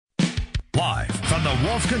Live from the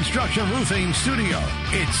Wolf Construction Roofing Studio,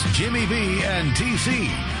 it's Jimmy B and TC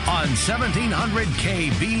on 1700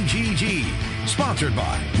 KBGG. Sponsored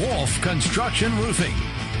by Wolf Construction Roofing.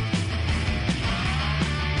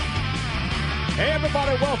 Hey,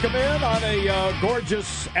 everybody, welcome in on a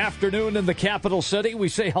gorgeous afternoon in the capital city. We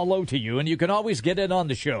say hello to you, and you can always get in on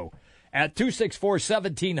the show at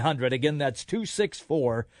 264-1700. Again, that's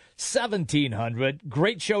 264-1700.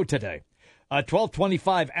 Great show today.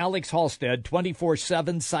 1225, Alex Halstead,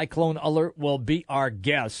 24/7 Cyclone Alert will be our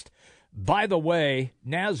guest. By the way,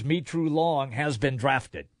 Naz Mitru-Long has been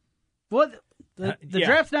drafted. What? The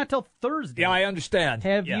draft's not till Thursday. Yeah, I understand.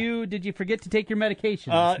 Did you forget to take your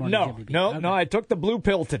medication this morning, No, I took the blue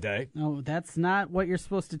pill today. No, that's not what you're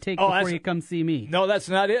supposed to take before you come see me. No, that's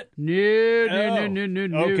not it? No.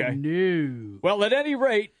 Okay. No. Well, at any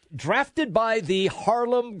rate, drafted by the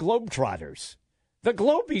Harlem Globetrotters. The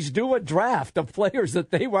Globies do a draft of players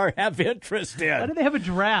that they have interest in. Why do they have a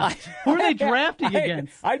draft? Who are they drafting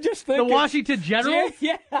against? I just think the Washington Generals?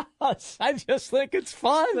 Yes, I just think it's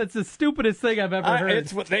fun. That's the stupidest thing I've ever heard.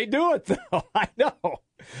 It's what they do it, though. I know.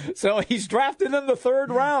 So he's drafted in the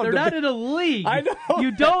third round. They're not in a league. I know.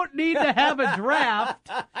 You don't need to have a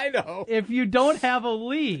draft. I know. If you don't have a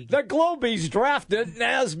league. The Globies drafted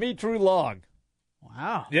Naz Mitru-Long.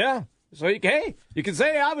 Wow. Yeah. So, you can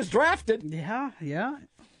say I was drafted. Yeah.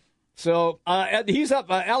 So, he's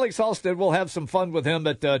up. Alex Halstead, we'll have some fun with him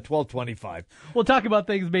at 12:25. We'll talk about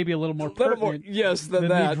things maybe a little more pertinent than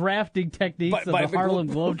that. The drafting techniques of the Harlem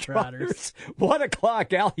Globetrotters. 1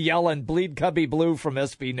 o'clock, Al Yellen, Bleed Cubby Blue from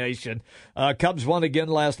SB Nation. Cubs won again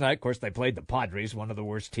last night. Of course, they played the Padres, one of the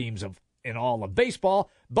worst teams in all of baseball.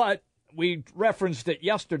 But we referenced it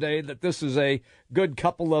yesterday that this is a good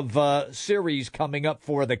couple of series coming up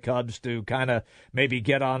for the Cubs to kind of maybe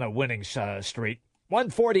get on a winning streak.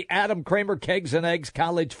 1:40, Adam Kramer, Kegs and Eggs,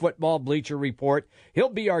 College Football Bleacher Report. He'll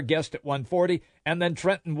be our guest at 1:40, and then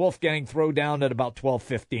Trenton Wolfgang Throwdown at about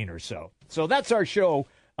 12:15 or so. So that's our show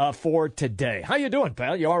for today. How you doing,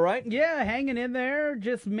 pal? You all right? Yeah, hanging in there,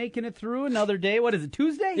 just making it through another day. What is it,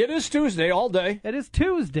 Tuesday? It is Tuesday all day. It is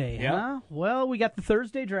Tuesday, yeah. Huh? Well, we got the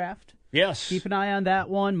Thursday draft. Yes. Keep an eye on that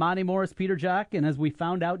one. Monty Morris, Peter Jock, and as we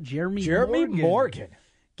found out, Jeremy Morgan.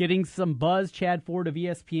 Getting some buzz. Chad Ford of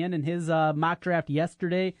ESPN in his mock draft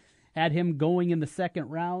yesterday had him going in the second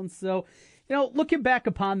round. So, looking back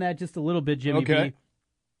upon that just a little bit, Jimmy B.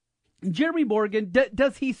 Jeremy Morgan,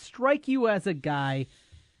 does he strike you as a guy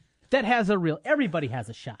that has everybody has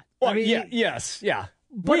a shot? Well, yes.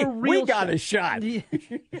 But we got a shot.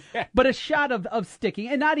 But a shot of sticking,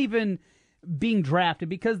 and not even being drafted,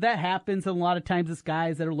 because that happens, and a lot of times it's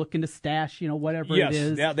guys that are looking to stash, whatever it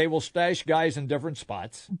is. Yeah, they will stash guys in different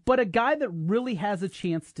spots. But a guy that really has a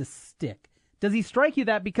chance to stick, does he strike you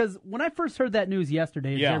that? Because when I first heard that news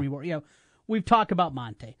yesterday, Jeremy Moore, we've talked about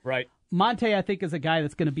Monte. Right. Monte, I think, is a guy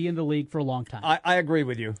that's going to be in the league for a long time. I agree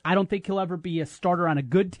with you. I don't think he'll ever be a starter on a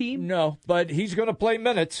good team. No, but he's going to play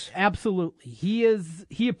minutes. Absolutely.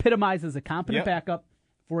 He epitomizes a competent backup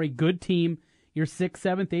for a good team. Your 6th,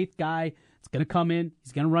 7th, 8th guy. It's going to come in.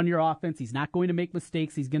 He's going to run your offense. He's not going to make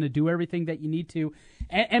mistakes. He's going to do everything that you need to,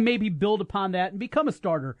 and maybe build upon that and become a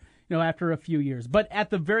starter, after a few years. But at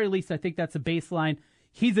the very least, I think that's a baseline.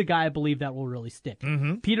 He's a guy I believe that will really stick.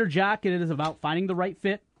 Mm-hmm. Peter Jock, it is about finding the right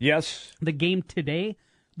fit. Yes. The game today,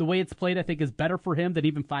 the way it's played, I think is better for him than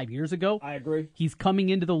even 5 years ago. I agree. He's coming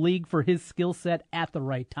into the league for his skill set at the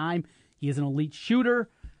right time. He is an elite shooter,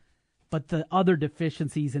 but the other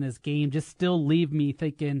deficiencies in his game just still leave me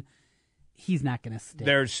thinking he's not going to stick.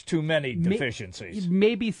 There's too many deficiencies.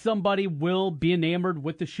 Maybe somebody will be enamored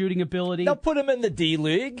with the shooting ability. They'll put him in the D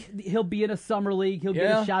League. He'll be in a summer league. He'll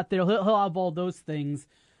get a shot there. He'll have all those things.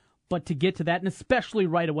 But to get to that, and especially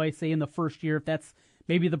right away, say in the first year, if that's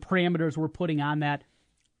maybe the parameters we're putting on that,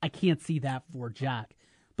 I can't see that for Jock.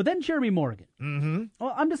 But then Jeremy Morgan. Mm-hmm.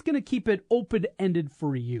 Well, I'm just going to keep it open-ended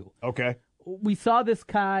for you. Okay. We saw this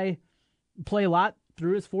guy play a lot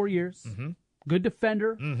through his 4 years. Mm-hmm. Good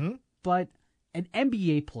defender. Mm-hmm. But an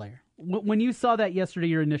NBA player. When you saw that yesterday,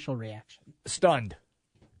 your initial reaction? Stunned.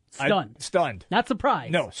 Stunned. Not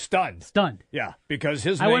surprised. No, stunned. Stunned. Yeah, because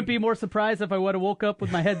his I wouldn't be more surprised if I would have woke up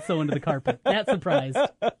with my head sewn to the carpet. That surprised.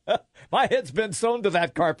 My head's been sewn to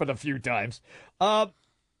that carpet a few times. I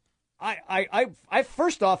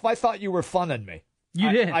first off, I thought you were funning me.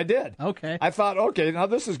 You did? I did. Okay. I thought, okay, now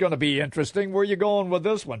this is going to be interesting. Where are you going with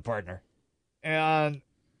this one, partner? And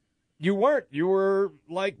you weren't. You were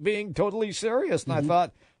like being totally serious. And I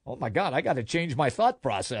thought, oh, my God, I got to change my thought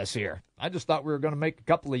process here. I just thought we were going to make a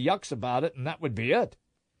couple of yucks about it, and that would be it.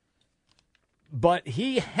 But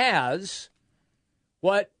he has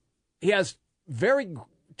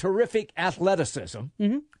terrific athleticism,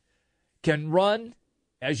 can run,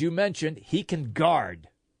 as you mentioned, he can guard.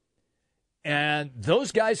 And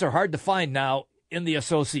those guys are hard to find now in the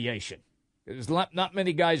association. There's not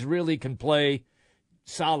many guys really can play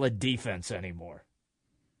solid defense anymore.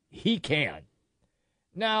 He can.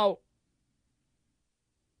 Now,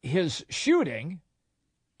 his shooting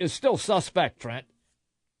is still suspect, Trent.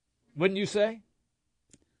 Wouldn't you say?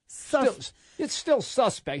 It's still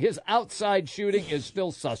suspect. His outside shooting is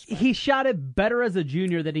still suspect. He shot it better as a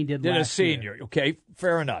junior than he did last year. Than a senior. Okay,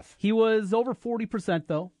 fair enough. He was over 40%,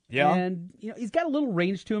 though. Yeah. And he's got a little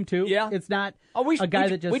range to him, too. Yeah. It's not a guy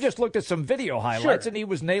that just... We just looked at some video highlights, and he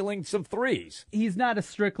was nailing some threes. He's not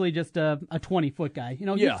strictly just a 20-foot guy.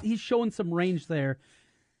 He's showing some range there.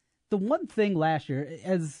 The one thing last year,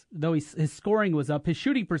 as though his scoring was up, his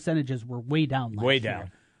shooting percentages were way down last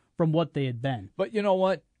year from what they had been. But you know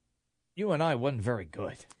what? You and I wasn't very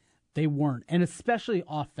good. They weren't, and especially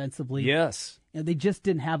offensively. Yes. They just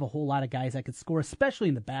didn't have a whole lot of guys that could score, especially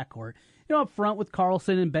in the backcourt. Up front with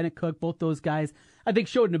Carlson and Bennett Cook, both those guys, I think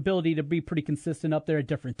showed an ability to be pretty consistent up there at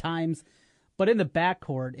different times. But in the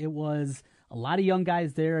backcourt, it was a lot of young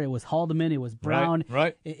guys there. It was Haldeman, it was Brown,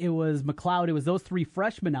 right. It was McLeod. It was those three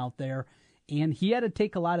freshmen out there, and he had to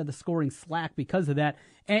take a lot of the scoring slack because of that.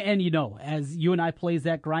 And as you and I plays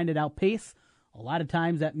that grinded out pace, a lot of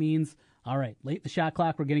times that means, all right, late in the shot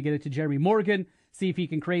clock, we're going to get it to Jeremy Morgan, see if he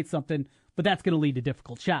can create something, but that's going to lead to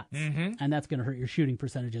difficult shots, and that's going to hurt your shooting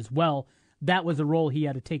percentage as well. That was a role he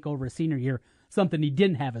had to take over his senior year, something he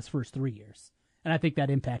didn't have his first 3 years. And I think that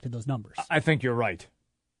impacted those numbers. I think you're right.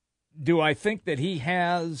 Do I think that he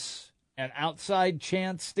has an outside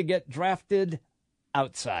chance to get drafted?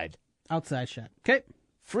 Outside. Outside shot. Okay.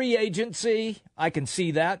 Free agency, I can see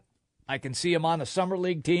that. I can see him on a summer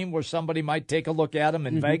league team where somebody might take a look at him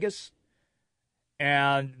in Vegas.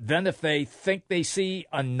 And then if they think they see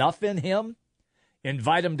enough in him,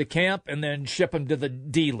 invite him to camp and then ship him to the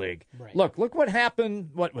D-League. Right. Look what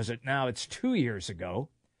happened. What was it now? It's 2 years ago.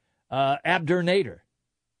 Abdur Nader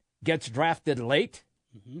gets drafted late.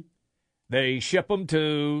 They ship him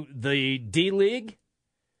to the D-League,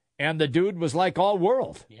 and the dude was like all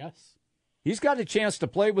world. Yes. He's got a chance to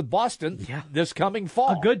play with Boston this coming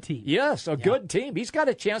fall. A good team. Yes, a good team. He's got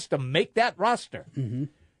a chance to make that roster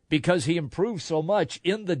because he improved so much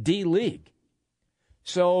in the D-League.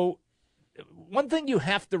 So one thing you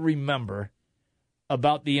have to remember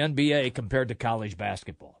about the NBA compared to college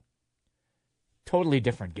basketball, totally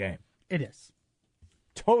different game. It is.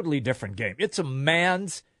 Totally different game. It's a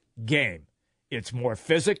man's game. It's more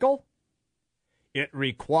physical. It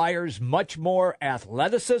requires much more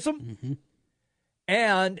athleticism.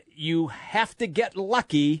 And you have to get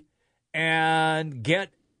lucky and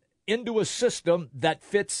get into a system that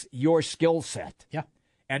fits your skill set. Yeah.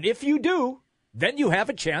 And if you do, then you have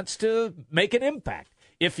a chance to make an impact.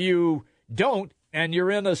 If you don't, and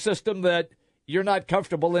you're in a system that you're not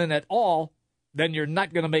comfortable in at all, then you're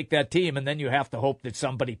not going to make that team, and then you have to hope that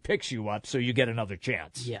somebody picks you up so you get another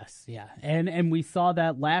chance. Yes, yeah. And we saw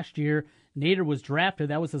that last year. Nader was drafted.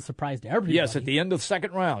 That was a surprise to everybody. Yes, at the end of the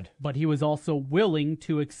second round. But he was also willing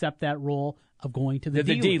to accept that role of going to the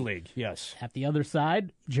D-League. The D-League, yes. At the other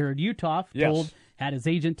side, Jared Utoff had his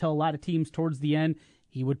agent tell a lot of teams towards the end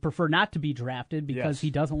he would prefer not to be drafted because he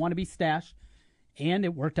doesn't want to be stashed. And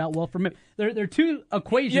it worked out well for him. There are two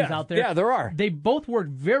equations out there. Yeah, there are. They both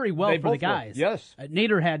worked very well for the guys. Yes.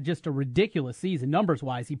 Nader had just a ridiculous season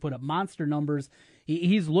numbers-wise. He put up monster numbers.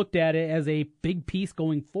 He's looked at it as a big piece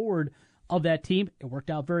going forward of that team. It worked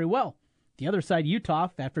out very well. The other side,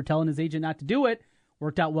 Utoff, after telling his agent not to do it,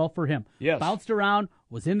 worked out well for him. Yes. Bounced around,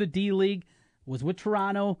 was in the D-League, was with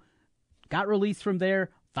Toronto, got released from there,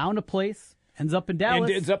 found a place. Ends up in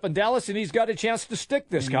Dallas. And he's got a chance to stick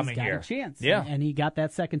this coming year. He's got a chance. Yeah. And he got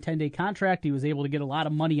that second 10-day contract. He was able to get a lot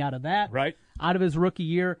of money out of that. Right. Out of his rookie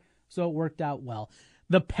year. So it worked out well.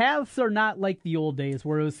 The paths are not like the old days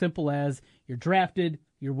where it was simple as you're drafted,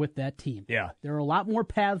 you're with that team. Yeah. There are a lot more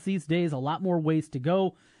paths these days, a lot more ways to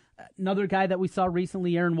go. Another guy that we saw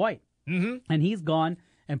recently, Aaron White. And he's gone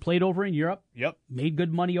and played over in Europe. Yep. Made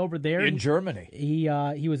good money over there. In Germany.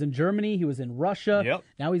 He was in Germany. He was in Russia. Yep.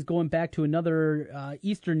 Now he's going back to another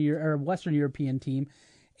Western European team.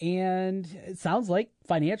 And it sounds like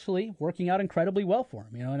financially working out incredibly well for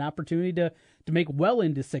him. An opportunity to make well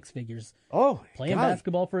into six figures. Oh, playing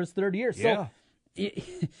basketball for his third year. Yeah. So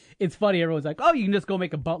it's funny. Everyone's like, oh, you can just go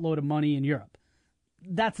make a buttload of money in Europe.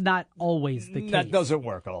 That's not always the case. That doesn't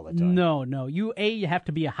work all the time. No. You have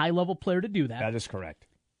to be a high-level player to do that. That is correct.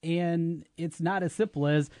 And it's not as simple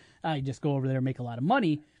as you just go over there and make a lot of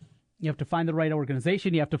money. You have to find the right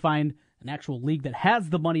organization. You have to find an actual league that has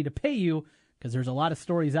the money to pay you because there's a lot of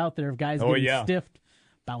stories out there of guys getting stiffed,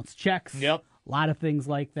 bounce checks, a lot of things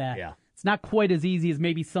like that. Yeah. It's not quite as easy as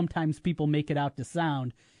maybe sometimes people make it out to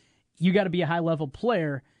sound. You got to be a high-level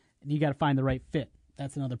player, and you got to find the right fit.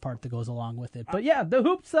 That's another part that goes along with it. But, yeah, the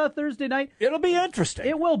hoops Thursday night. It'll be interesting.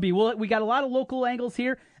 It will be. We got a lot of local angles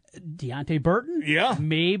here. Deontay Burton? Yeah.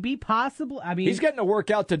 Maybe, possible. I mean, he's getting a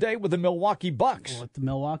workout today with the Milwaukee Bucks. With the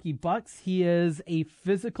Milwaukee Bucks, he is a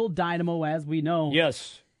physical dynamo, as we know.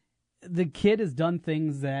 Yes. The kid has done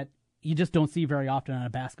things that you just don't see very often on a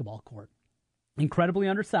basketball court. Incredibly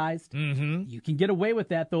undersized. Mm-hmm. You can get away with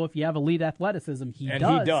that, though, if you have elite athleticism. He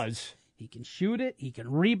does. He can shoot it. He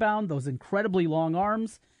can rebound. Those incredibly long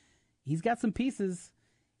arms. He's got some pieces.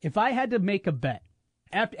 If I had to make a bet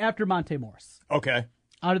after Monte Morris. Okay.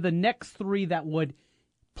 Out of the next three that would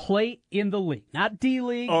play in the league, not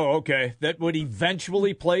D-League. Oh, okay. That would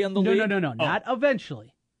eventually play in the league? No. Not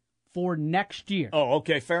eventually. For next year. Oh,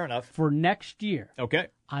 okay. Fair enough. For next year. Okay.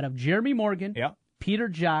 Out of Jeremy Morgan, Peter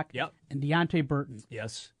Jok, and Deontay Burton.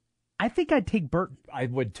 Yes. I think I'd take Burton. I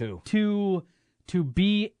would, too. To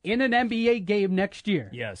be in an NBA game next year.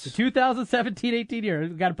 Yes. The 2017-18 year.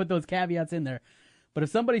 We've got to put those caveats in there. But if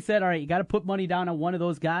somebody said, all right, you got to put money down on one of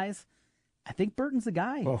those guys, I think Burton's the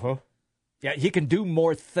guy. Uh-huh. Yeah, he can do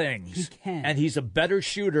more things. He can. And he's a better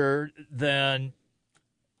shooter than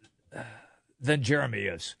Jeremy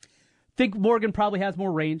is. Think Morgan probably has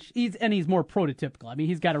more range. He's more prototypical. I mean,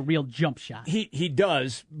 he's got a real jump shot. He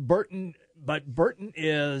does. Burton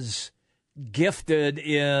is gifted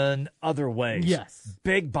in other ways. Yes.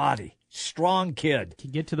 Big body, strong kid.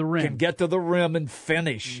 Can get to the rim. Can get to the rim and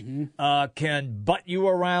finish. Mm-hmm. Can butt you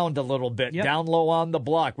around a little bit, down low on the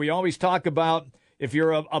block. We always talk about if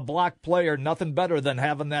you're a block player, nothing better than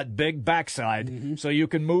having that big backside so you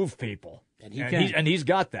can move people. And he's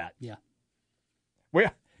got that. Yeah.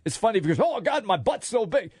 Well, it's funny because, oh, God, my butt's so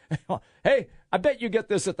big. Hey, I bet you get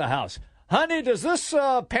this at the house. Honey, does this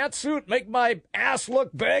pantsuit make my ass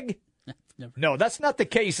look big? No, that's not the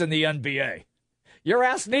case in the NBA. Your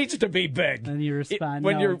ass needs to be big. And you respond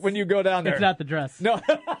when you go down there. It's not the dress. No.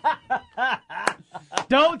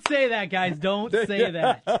 Don't say that, guys. Don't say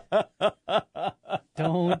that.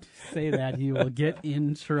 Don't say that. You will get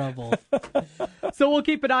in trouble. So we'll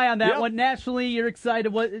keep an eye on that one. Nationally, you're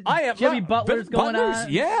excited. What I am. Jimmy Butler's going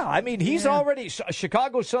on? Yeah, I mean, he's already.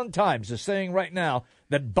 Chicago Sun-Times is saying right now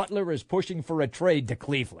that Butler is pushing for a trade to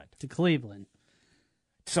Cleveland.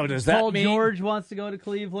 So does that Paul mean George wants to go to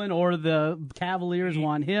Cleveland, or the Cavaliers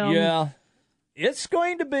want him? Yeah, it's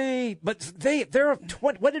going to be. But they're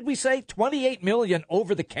what did we say? $28 million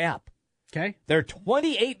over the cap. Okay, they're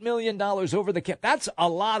 $28 million over the cap. That's a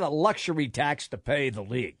lot of luxury tax to pay the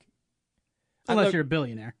league. Unless you're a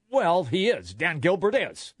billionaire. Well, he is. Dan Gilbert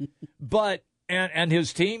is. But and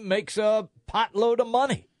his team makes a potload of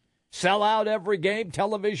money. Sell out every game,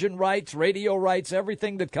 television rights, radio rights,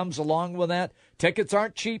 everything that comes along with that. Tickets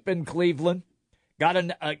aren't cheap in Cleveland.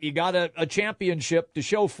 You got a championship to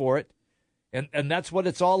show for it, and that's what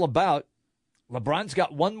it's all about. LeBron's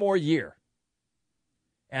got one more year,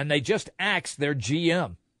 and they just axed their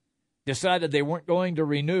GM, decided they weren't going to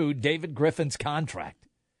renew David Griffin's contract.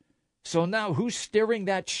 So now who's steering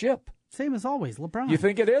that ship? Same as always, LeBron. You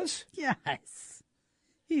think it is? Yes.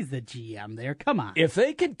 He's the GM there. Come on. If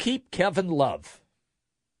they could keep Kevin Love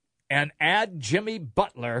and add Jimmy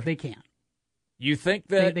Butler, they can. You think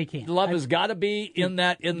that they can. Love has got to be in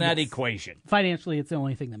that equation? Financially, it's the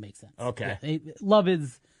only thing that makes sense. Okay. Yeah, Love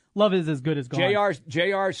is as good as gone.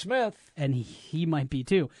 J.R. Smith. And he might be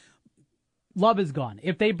too. Love is gone.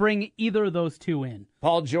 If they bring either of those two in.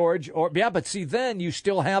 Paul George, but see, then you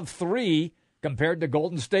still have three compared to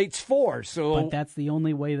Golden State's 4. But that's the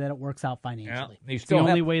only way that it works out financially. Yeah, it's the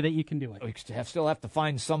only way that you can do it. You still have to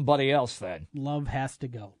find somebody else then. Love has to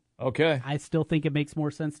go. Okay. I still think it makes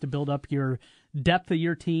more sense to build up your depth of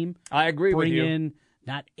your team. I agree with you. Bring in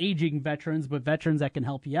not aging veterans, but veterans that can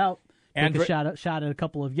help you out. Take a shot at a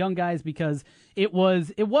couple of young guys, because it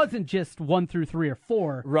wasn't just 1 through 3 or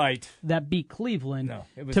 4 right that beat Cleveland. No,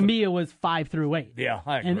 to me, it was 5 through 8. Yeah,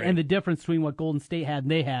 I agree. And the difference between what Golden State had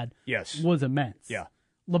and they had was immense. Yeah.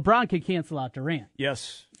 LeBron could cancel out Durant.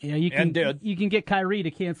 Yes. You can get Kyrie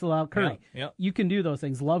to cancel out Curry. Yeah. You can do those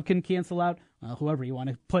things. Love can cancel out whoever you want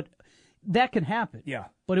to put. That can happen. Yeah.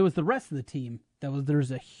 But it was the rest of the team there's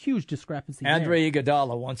a huge discrepancy. Andre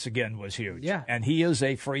Iguodala once again was huge. Yeah. And he is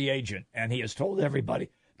a free agent, and he has told everybody,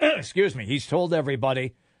 he's told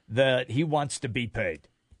everybody that he wants to be paid.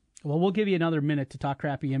 Well, we'll give you another minute to talk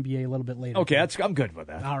crappy NBA a little bit later. Okay, I'm good with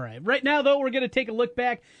that. All right. Right now, though, we're going to take a look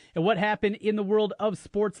back at what happened in the world of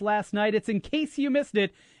sports last night. It's In Case You Missed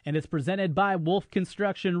It, and it's presented by Wolf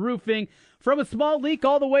Construction Roofing. From a small leak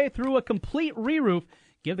all the way through a complete re-roof,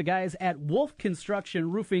 give the guys at Wolf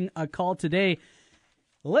Construction Roofing a call today.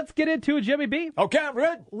 Let's get into it, Jimmy B. Okay, I'm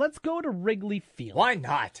good. Let's go to Wrigley Field. Why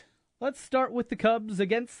not? Let's start with the Cubs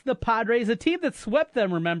against the Padres, a team that swept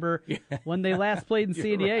them, remember, when they last played in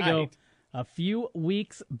San Diego a few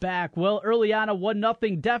weeks back. Well, early on, a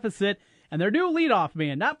 1-0 deficit, and their new leadoff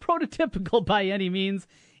man, not prototypical by any means,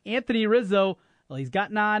 Anthony Rizzo. Well, he's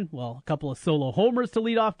gotten on, a couple of solo homers to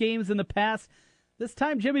lead off games in the past. This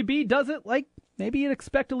time, Jimmy B does it like maybe you'd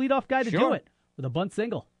expect a leadoff guy to do it, with a bunt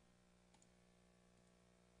single.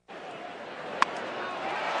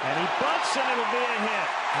 And he bunts, and it'll be a hit.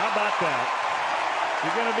 How about that?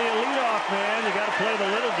 You're going to be a leadoff man. You got to play the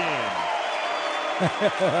little game.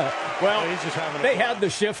 Well, he's just they had the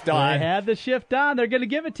shift on. They had the shift on. They're going to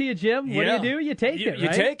give it to you, Jim. What do? You take it, right? You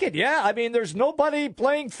take it, yeah. I mean, there's nobody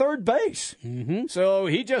playing third base. Mm-hmm. So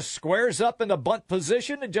he just squares up in a bunt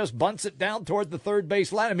position and just bunts it down toward the third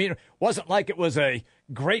base line. I mean, it wasn't like it was a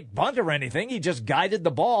great bunt or anything. He just guided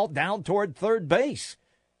the ball down toward third base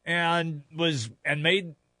and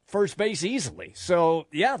made first base easily. So,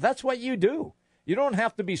 yeah, that's what you do. You don't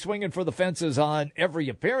have to be swinging for the fences on every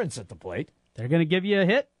appearance at the plate. They're going to give you a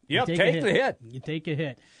hit. Yep, take the hit. You take a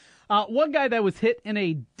hit. One guy that was hit in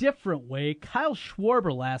a different way, Kyle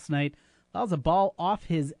Schwarber last night. That was a ball off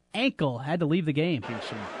his ankle. Had to leave the game.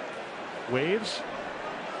 Some waves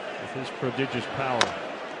with his prodigious power.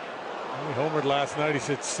 He homered last night. He's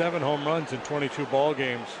hit 7 home runs in 22 ball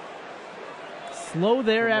games. Slow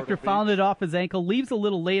there after fouling it off his ankle. Leaves a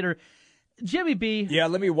little later. Jimmy B. Yeah,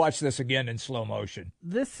 let me watch this again in slow motion.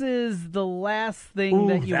 This is the last thing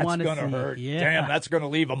that you want to see. That's going to hurt. Yeah. Damn, that's going to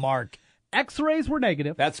leave a mark. X-rays were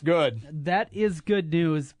negative. That's good. That is good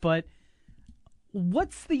news. But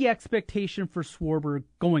what's the expectation for Schwarber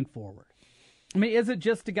going forward? I mean, is it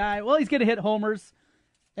just a guy, he's going to hit homers,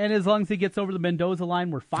 and as long as he gets over the Mendoza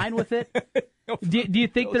line, we're fine with it? Do you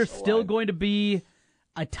think there's still going to be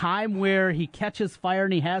a time where he catches fire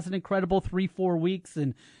and he has an incredible 3-4 weeks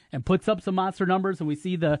and puts up some monster numbers, and we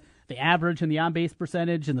see the average and the on-base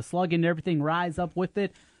percentage and the slugging and everything rise up with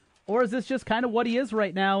it? Or is this just kind of what he is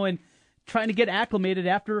right now and trying to get acclimated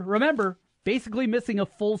after, remember, basically missing a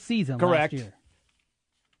full season last year?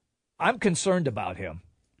 I'm concerned about him.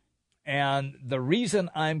 And the reason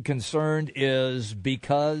I'm concerned is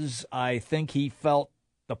because I think he felt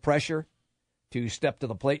the pressure to step to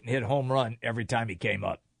the plate and hit home run every time he came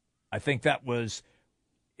up. I think that was,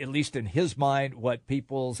 at least in his mind, what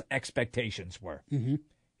people's expectations were. Mm-hmm.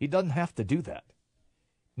 He doesn't have to do that.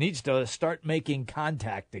 Needs to start making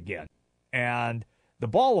contact again. And the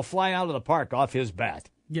ball will fly out of the park off his bat.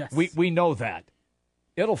 Yes. We know that.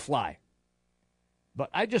 It'll fly. But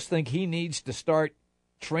I just think he needs to start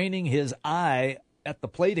training his eye at the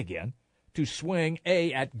plate again to swing,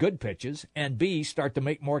 A, at good pitches, and B, start to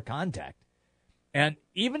make more contact. And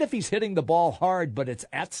even if he's hitting the ball hard, but it's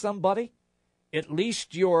at somebody, at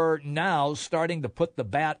least you're now starting to put the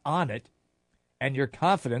bat on it, and your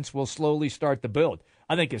confidence will slowly start to build.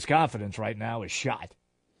 I think his confidence right now is shot.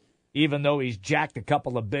 Even though he's jacked a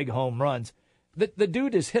couple of big home runs, the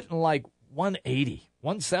dude is hitting like 180,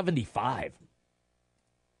 175.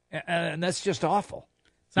 And that's just awful.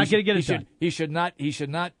 It's not going to get it done. He should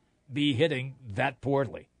not be hitting that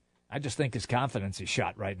poorly. I just think his confidence is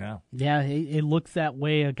shot right now. Yeah, it looks that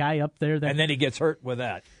way. A guy up there. And then he gets hurt with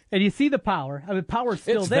that. And you see the power. I mean, power's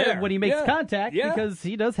still there when he makes contact because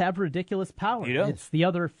he does have ridiculous power. He does. It's the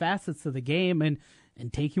other facets of the game and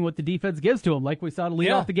taking what the defense gives to him, like we saw to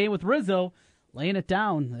lead off the game with Rizzo, laying it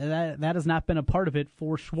down. That has not been a part of it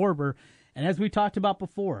for Schwarber. And as we talked about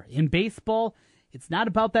before, in baseball, it's not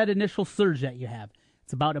about that initial surge that you have.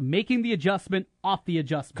 It's about making the adjustment off the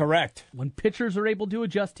adjustment. Correct. When pitchers are able to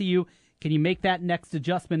adjust to you, can you make that next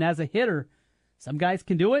adjustment as a hitter? Some guys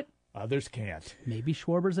can do it. Others can't. Maybe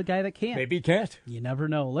Schwarber's a guy that can't. Maybe he can't. You never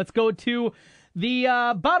know. Let's go to the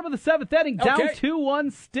bottom of the seventh inning, down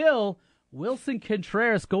 2-1 still. Wilson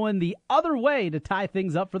Contreras going the other way to tie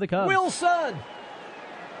things up for the Cubs. Wilson!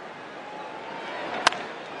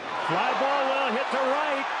 Fly ball will hit to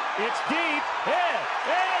right. It's deep. It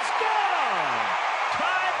is gone.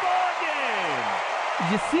 Tie ball game.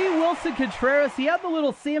 you see Wilson Contreras? He had the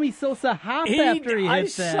little Sammy Sosa hop after he hit I that.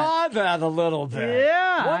 saw that a little bit.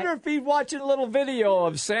 Yeah. Wonder if he's watching a little video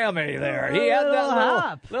of Sammy there. He had Little that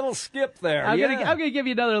hop. little skip there. I'm yeah. gonna give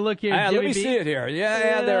you another look here, Jimmy Let me B. see it here.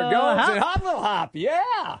 Yeah, there it goes. Hop. Little hop.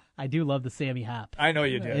 Yeah. I do love the Sammy hop. I know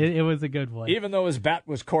you did. It was a good one. Even though his bat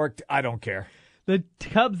was corked, I don't care. The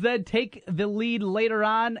Cubs then take the lead later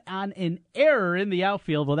on an error in the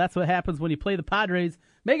outfield. Well, that's what happens when you play the Padres.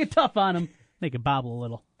 Make it tough on them. Make it bobble a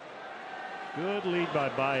little. Good lead by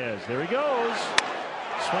Baez. There he goes.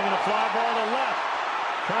 Swinging a fly ball to left.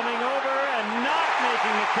 Coming over and not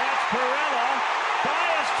making the catch. Perella.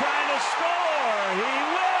 Baez trying to score. He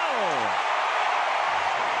will.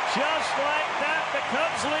 Just like that, the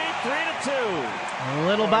Cubs lead 3-2. A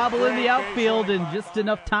little bobble in the outfield and just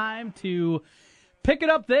enough time to pick it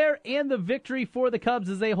up there, and the victory for the Cubs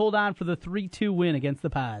as they hold on for the 3-2 win against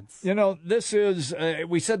the Pods. You know, this is,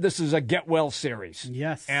 we said this is a get-well series.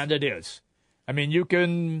 Yes. And it is. I mean, you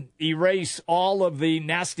can erase all of the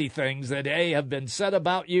nasty things that, have been said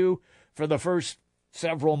about you for the first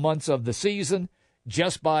several months of the season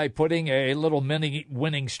just by putting a little mini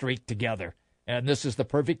winning streak together. And this is the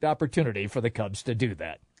perfect opportunity for the Cubs to do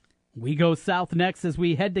that. We go south next as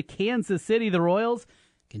we head to Kansas City. The Royals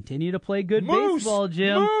continue to play good baseball,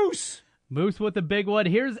 Jim. Moose with the big one.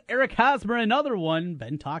 Here's Eric Hosmer, another one.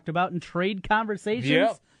 Been talked about in trade conversations.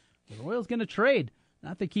 Yep. The Royals going to trade.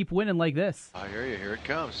 Not to keep winning like this. I hear you. Here it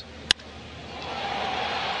comes.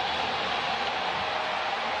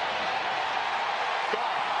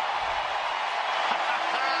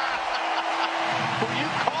 Well, you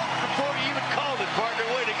called it before you even called it, partner.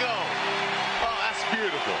 Way to go. Oh, that's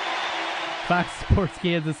beautiful. Fox Sports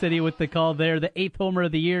Kansas City with the call there. The 8th homer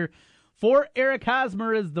of the year for Eric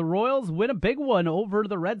Hosmer as the Royals win a big one over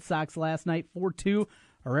the Red Sox last night, 4-2.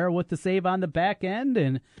 Herrera with the save on the back end,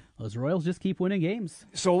 and those Royals just keep winning games.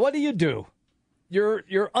 So what do?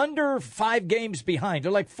 You're under 5 games behind.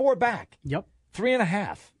 You're like 4 back. Yep.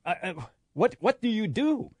 3.5. What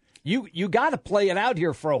do? You got to play it out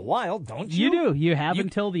here for a while, don't you? You do. You have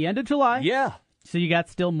until the end of July. Yeah. So you got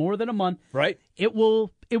still more than a month. Right. It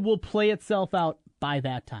will play itself out by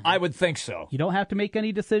that time. I would think so. You don't have to make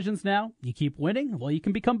any decisions now. You keep winning. Well, you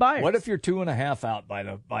can become buyers. What if you're 2.5 out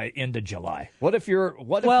by end of July?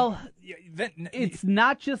 It's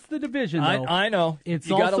not just the division, though. I know. It's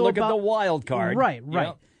you got to also look about, at the wild card. Right.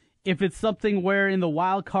 Yep. If it's something where in the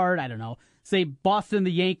wild card, I don't know, say Boston,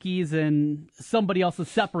 the Yankees, and somebody else has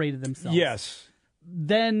separated themselves. Yes.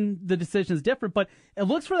 Then the decision is different. But it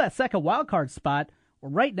looks for that second wild card spot.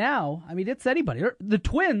 Right now, I mean, it's anybody. The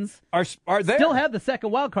Twins are there. Still have the second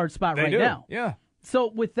wild card spot they do. now. Yeah. So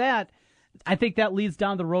with that, I think that leads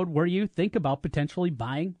down the road where you think about potentially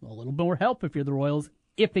buying a little more help if you're the Royals,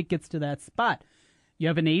 if it gets to that spot. You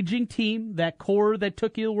have an aging team, that core that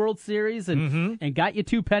took you to the World Series and got you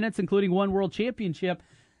 2 pennants, including 1 World Championship.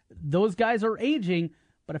 Those guys are aging,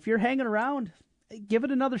 but if you're hanging around, give it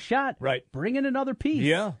another shot. Right. Bring in another piece.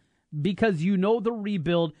 Yeah. Because you know the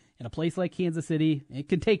rebuild in a place like Kansas City, it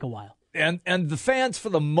can take a while. And the fans, for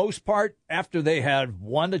the most part, after they had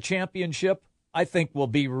won a championship, I think will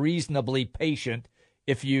be reasonably patient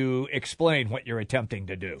if you explain what you're attempting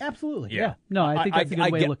to do. Absolutely. Yeah. No, I think that's a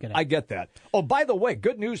good way to look at it. I get that. Oh, by the way,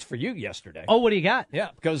 good news for you yesterday. Oh, what do you got? Yeah,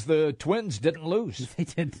 because the Twins didn't lose. They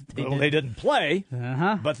did. They didn't play,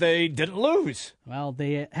 but they didn't lose. Well,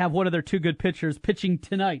 they have one of their 2 good pitchers pitching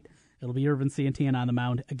tonight. It'll be Irvin Santana on the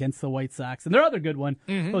mound against the White Sox. And their other good one,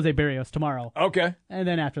 Jose Barrios, tomorrow. Okay. And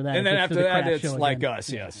then after that, it's like us,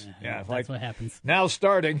 yes. Yeah, that's like, what happens. Now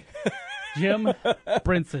starting. Jim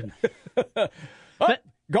Brinson.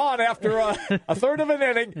 Gone after a third of an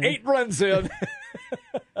inning, 8 runs in.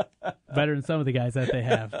 Better than some of the guys that they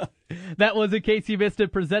have. That was, in case you missed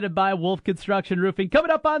it, presented by Wolf Construction Roofing. Coming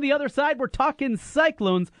up on the other side, we're talking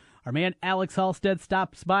Cyclones. Our man Alex Halstead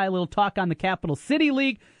stops by. A little talk on the Capital City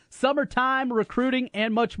League, summertime recruiting,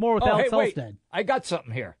 and much more with Alex Halstead. I got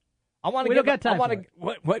something here. We don't got time for it.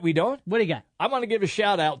 What, we don't? What do you got? I want to give a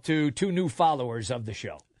shout-out to 2 new followers of the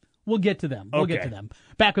show. We'll get to them. We'll get to them.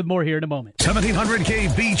 Back with more here in a moment. 1700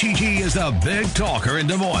 KBGG is the big talker in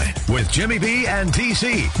Des Moines with Jimmy B and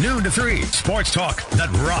TC. Noon to 3. Sports talk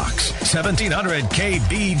that rocks. 1700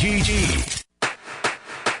 KBGG.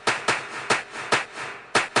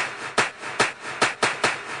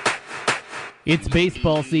 It's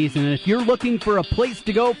baseball season, and if you're looking for a place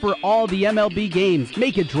to go for all the MLB games,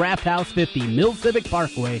 make it Draft House 50, Mill Civic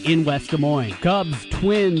Parkway in West Des Moines. Cubs,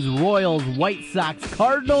 Twins, Royals, White Sox,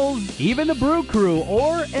 Cardinals, even the Brew Crew,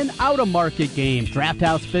 or an out-of-market game. Draft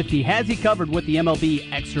House 50 has you covered with the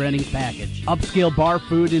MLB Extra Innings package. Upscale bar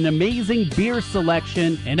food, an amazing beer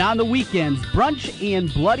selection, and on the weekends, brunch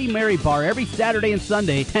and Bloody Mary bar every Saturday and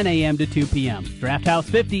Sunday, 10 a.m. to 2 p.m. Draft House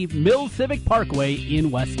 50, Mill Civic Parkway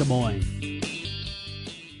in West Des Moines.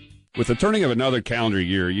 With the turning of another calendar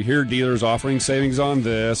year, you hear dealers offering savings on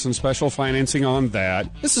this and special financing on that.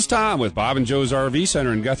 This is Tom with Bob and Joe's RV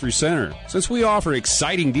Center in Guthrie Center. Since we offer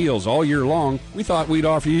exciting deals all year long, we thought we'd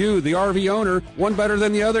offer you, the RV owner, one better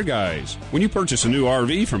than the other guys. When you purchase a new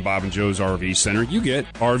RV from Bob and Joe's RV Center, you get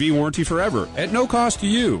RV warranty forever at no cost to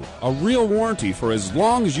you. A real warranty for as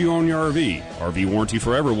long as you own your RV. RV warranty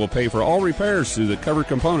forever will pay for all repairs to the covered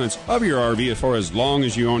components of your RV for as long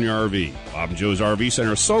as you own your RV. Bob and Joe's RV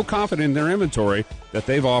Center is so confident in their inventory that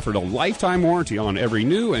they've offered a lifetime warranty on every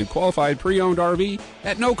new and qualified pre-owned RV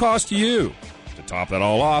at no cost to you. To top that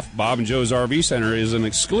all off, Bob and Joe's RV Center is an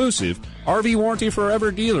exclusive RV warranty forever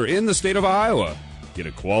dealer in the state of Iowa. Get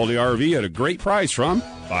a quality RV at a great price from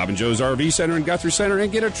Bob and Joe's RV Center in Guthrie Center and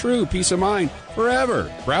get a true peace of mind forever.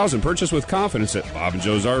 Browse and purchase with confidence at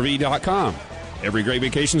bobandjoesrv.com. Every great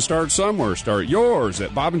vacation starts somewhere. Start yours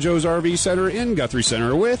at Bob and Joe's RV Center in Guthrie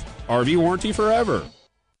Center with RV warranty forever.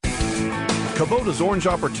 Kubota's Orange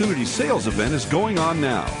Opportunity sales event is going on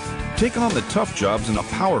now. Take on the tough jobs in a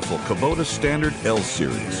powerful Kubota Standard L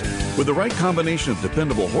Series. With the right combination of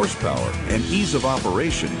dependable horsepower and ease of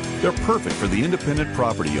operation, they're perfect for the independent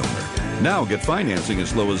property owner. Now get financing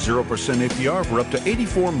as low as 0% APR for up to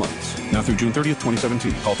 84 months. Now through June 30th,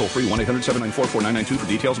 2017. Call toll-free 1-800-794-4992 for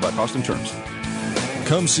details about cost and terms.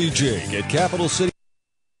 Come see Jake at Capital City.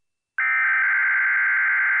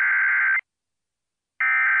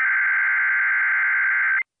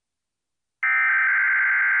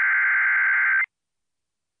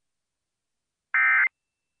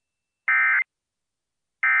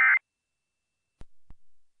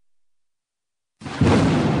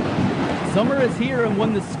 Summer is here, and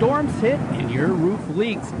when the storms hit and your roof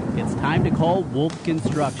leaks, it's time to call Wolf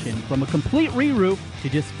Construction. From a complete re-roof to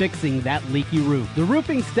just fixing that leaky roof. The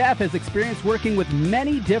roofing staff has experience working with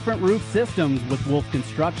many different roof systems with Wolf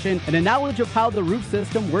Construction and a knowledge of how the roof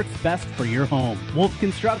system works best for your home. Wolf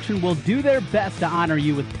Construction will do their best to honor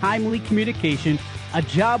you with timely communication, a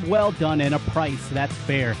job well done, and a price that's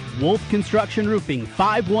fair. Wolf Construction Roofing,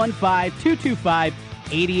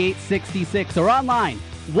 515-225-8866 or online,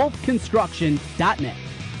 wolfconstruction.net.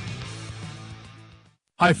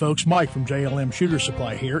 Hi folks, Mike from JLM Shooter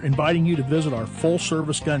Supply here, inviting you to visit our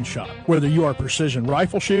full-service gun shop. Whether you are precision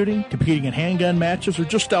rifle shooting, competing in handgun matches, or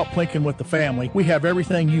just out plinking with the family, we have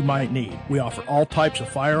everything you might need. We offer all types of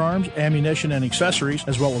firearms, ammunition, and accessories,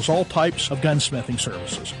 as well as all types of gunsmithing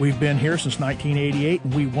services. We've been here since 1988,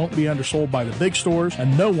 and we won't be undersold by the big stores,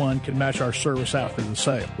 and no one can match our service after the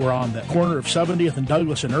sale. We're on the corner of 70th and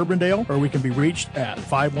Douglas in Urbandale, or we can be reached at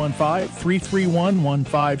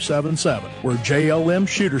 515-331-1577. We're JLM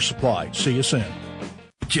Shooter Supply. See you soon.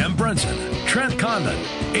 Jim Brunson, Trent Condon.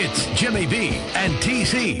 It's Jimmy B and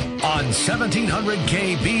TC on 1700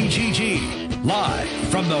 KBGG. Live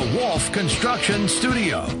from the Wolf Construction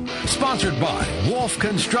Studio. Sponsored by Wolf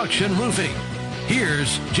Construction Roofing.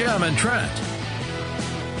 Here's Jim and Trent.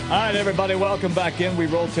 All right, everybody, welcome back in. We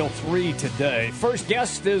roll till 3 today. First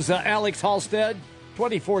guest is Alex Halstead.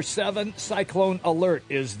 24/7 Cyclone Alert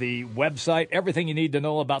is the website. Everything you need to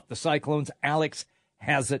know about the cyclones, Alex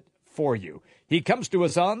has it for you. He comes to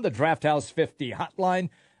us on the Draft House 50 hotline,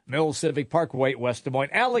 Mill Civic Parkway, West Des Moines.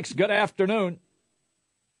 Alex, good afternoon.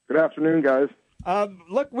 Good afternoon, guys.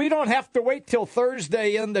 Look, we don't have to wait till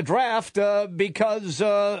Thursday in the draft because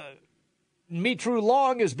Mitru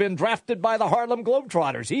Long has been drafted by the Harlem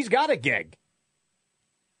Globetrotters. He's got a gig.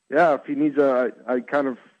 Yeah, if he needs I kind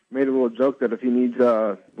of made a little joke that if he needs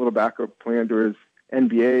a little backup plan to his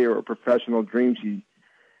NBA or professional dreams, he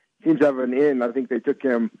seems to have an in. I think they took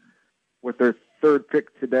him with their third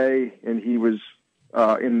pick today, and he was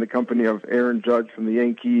in the company of Aaron Judge from the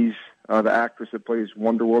Yankees, the actress that plays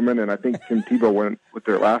Wonder Woman, and I think Tim Tebow went with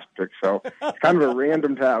their last pick. So it's kind of a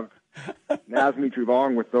random to have Mitru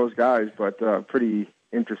Long with those guys, but pretty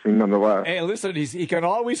interesting nonetheless. Hey, listen, he can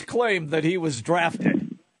always claim that he was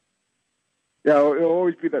drafted. Yeah, it'll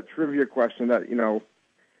always be that trivia question that, 10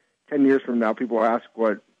 years from now, people ask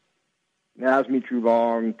what Mitru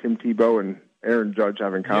Long, Tim Tebow, and Aaron Judge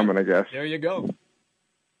have in common, I guess. There you go.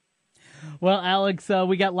 Well, Alex,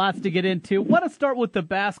 we got lots to get into. Want to start with the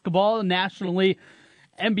basketball nationally.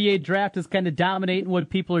 NBA draft is kind of dominating what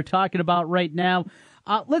people are talking about right now.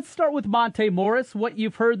 Let's start with Monte Morris. What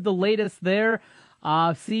you've heard the latest there,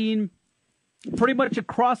 seen pretty much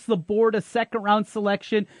across the board a second-round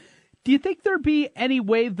selection. Do you think there'd be any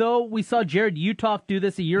way, though? We saw Jared Uthoff do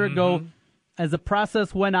this a year ago. As the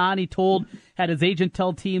process went on, he had his agent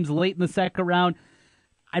tell teams late in the second round,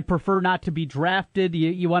 I prefer not to be drafted.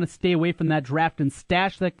 You want to stay away from that draft and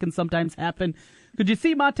stash that can sometimes happen. Could you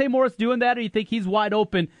see Monte Morris doing that, or you think he's wide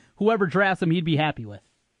open? Whoever drafts him, he'd be happy with?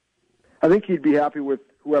 I think he'd be happy with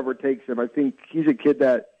whoever takes him. I think he's a kid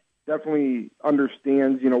that definitely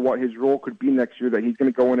understands, what his role could be next year, that he's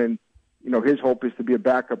going to go in and, his hope is to be a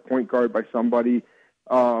backup point guard by somebody.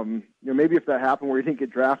 Maybe if that happened where he didn't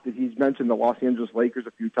get drafted, he's mentioned the Los Angeles Lakers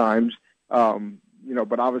a few times.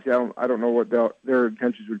 But obviously I don't know what their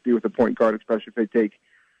intentions would be with a point guard, especially if they take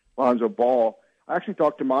Lonzo Ball. I actually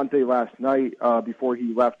talked to Monte last night before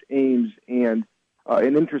he left Ames, and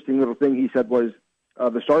an interesting little thing he said was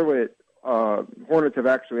the Charlotte Hornets have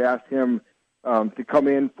actually asked him to come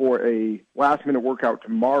in for a last-minute workout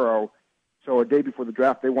tomorrow. So a day before the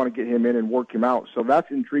draft, they want to get him in and work him out. So that's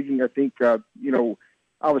intriguing. I think,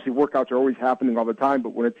 obviously workouts are always happening all the time,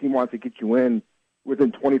 but when a team wants to get you in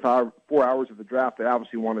within 24 hours of the draft, they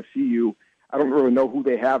obviously want to see you. I don't really know who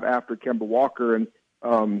they have after Kemba Walker, and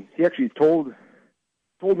he actually told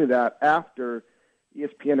me that after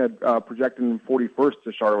ESPN had projected him 41st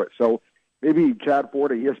to Charlotte. So maybe Chad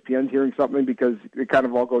Ford at ESPN's hearing something, because it kind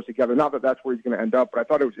of all goes together. Not that that's where he's going to end up, but I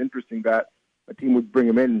thought it was interesting that a team would bring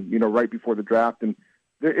him in, right before the draft. And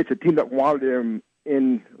it's a team that wanted him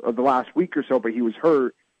in the last week or so, but he was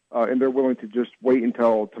hurt, and they're willing to just wait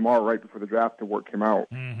until tomorrow, right before the draft, to work him out.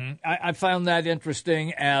 I found that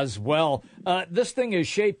interesting as well. This thing is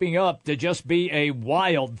shaping up to just be a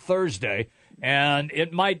wild Thursday, and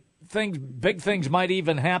big things might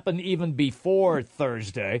even happen even before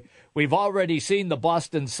Thursday. We've already seen the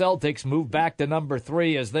Boston Celtics move back to number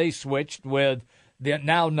 3 as they switched with the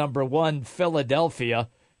now number 1 Philadelphia.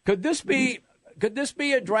 Could this be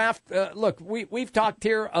a draft? Look, we've talked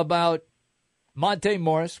here about Monte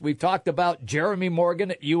Morris. We've talked about Jeremy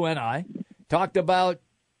Morgan at UNI. Talked about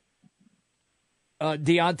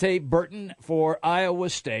Deonte Burton for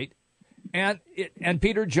Iowa State, and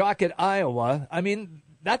Peter Jok at Iowa. I mean,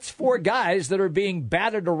 that's 4 guys that are being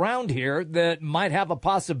batted around here that might have a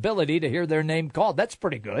possibility to hear their name called. That's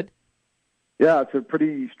pretty good. Yeah, it's a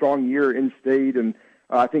pretty strong year in state, and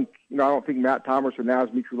I think, I don't think Matt Thomas or Naz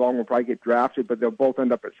Mitrou-Long will probably get drafted, but they'll both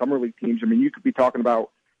end up at summer league teams. I mean, you could be talking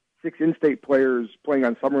about 6 in-state players playing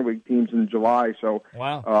on summer league teams in July. So,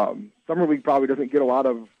 wow. Summer league probably doesn't get a lot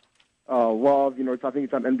of love. I think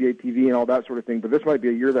it's on NBA TV and all that sort of thing. But this might be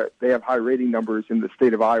a year that they have high rating numbers in the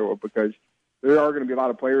state of Iowa, because there are going to be a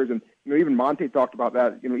lot of players. And even Monte talked about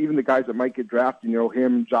that. Even the guys that might get drafted,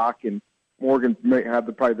 him, Jok, and Morgan might have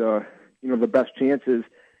the best chances.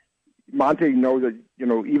 Monte knows that,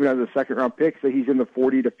 even as a second-round pick, say he's in the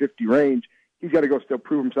 40 to 50 range, he's got to go still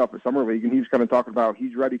prove himself at Summer League. And he's kind of talking about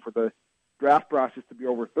he's ready for the draft process to be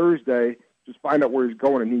over Thursday, just find out where he's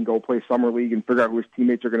going, and he can go play Summer League and figure out who his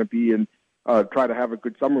teammates are going to be, and try to have a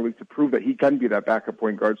good Summer League to prove that he can be that backup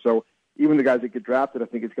point guard. So even the guys that get drafted, I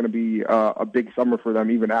think it's going to be a big summer for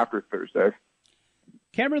them even after Thursday.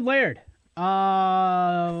 Cameron Laird.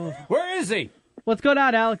 Where is he? What's going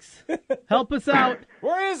on, Alex? Help us out.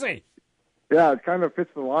 Where is he? Yeah, it kind of fits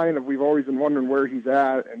the line of we've always been wondering where he's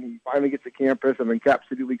at, and he finally gets to campus, and then Cap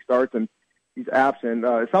City League starts, and he's absent.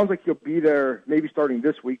 It sounds like he'll be there maybe starting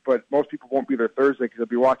this week, but most people won't be there Thursday because they'll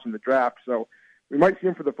be watching the draft. So we might see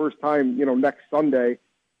him for the first time, next Sunday.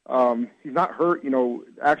 He's not hurt.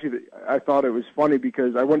 Actually, I thought it was funny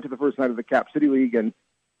because I went to the first night of the Cap City League, and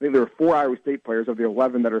I think there were 4 Iowa State players of the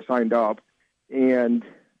 11 that are signed up. And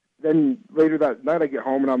then later that night I get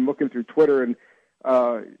home, and I'm looking through Twitter, and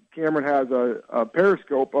Cameron has a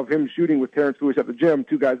periscope of him shooting with Terrence Lewis at the gym,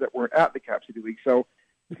 2 guys that weren't at the Cap City League. So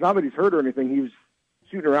it's not that he's hurt or anything. He was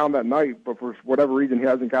shooting around that night, but for whatever reason, he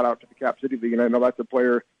hasn't got out to the Cap City League. And I know that's a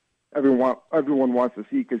player everyone wants to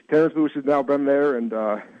see, because Terrence Lewis has now been there, and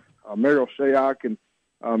Mariel Shayok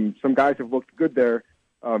and some guys have looked good there,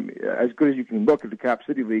 as good as you can look at the Cap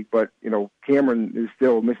City League. But, Cameron is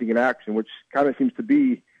still missing in action, which kind of seems to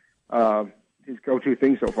be his go-to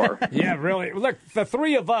thing so far. Yeah, really. Look, the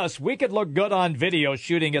 3 of us, we could look good on video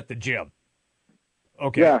shooting at the gym.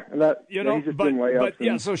 Okay. Yeah, and that he's just doing layups.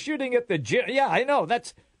 Yeah, so shooting at the gym. Yeah, I know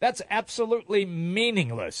that's absolutely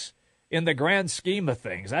meaningless in the grand scheme of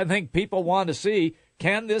things. I think people want to see,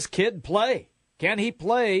 can this kid play? Can he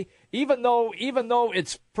play? Even though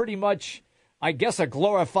it's pretty much, I guess, a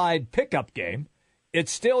glorified pickup game,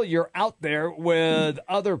 it's still you're out there with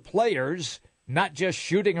other players not just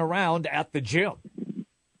shooting around at the gym.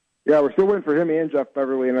 Yeah, we're still waiting for him and Jeff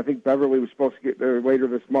Beverly, and I think Beverly was supposed to get there later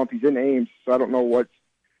this month. He's in Ames, so I don't know what's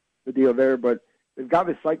the deal there. But they've got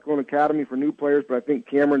this Cyclone Academy for new players, but I think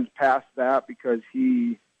Cameron's past that because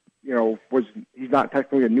he's not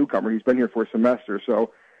technically a newcomer. He's been here for a semester.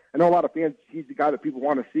 So I know a lot of fans, he's the guy that people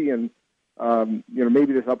want to see, and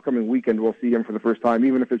maybe this upcoming weekend we'll see him for the first time,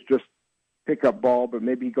 even if it's just pick-up ball, but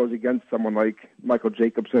maybe he goes against someone like Michael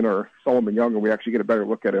Jacobson or Solomon Young, and we actually get a better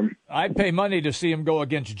look at him. I'd pay money to see him go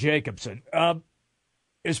against Jacobson.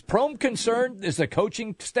 Is Prohm concerned? Is the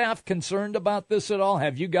coaching staff concerned about this at all?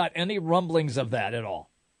 Have you got any rumblings of that at all?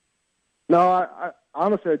 No, I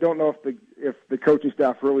honestly, I don't know if the coaching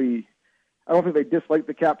staff really – I don't think they dislike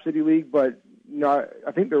the Cap City League, but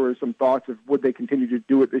I think there were some thoughts of would they continue to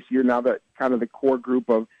do it this year now that kind of the core group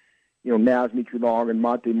of Naz Mitrulong and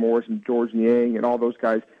Monte Morris and George Niang and all those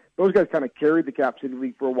guys kind of carried the Cap City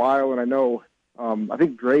League for a while. And I know, I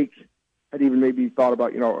think Drake had even maybe thought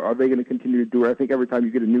about, are they going to continue to do it? I think every time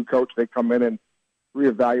you get a new coach, they come in and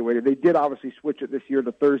reevaluate it. They did obviously switch it this year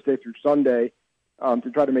to Thursday through Sunday to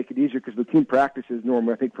try to make it easier because the team practices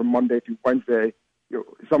normally, I think, from Monday through Wednesday,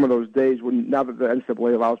 some of those days now that the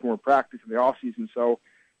NCAA allows more practice in the off season. So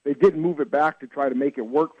they did move it back to try to make it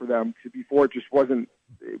work for them. Because before it just wasn't.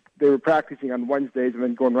 They were practicing on Wednesdays and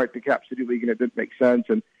then going right to Cap City League, and it didn't make sense.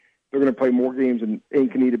 And they're going to play more games, and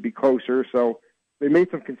Ankeny to be closer. So they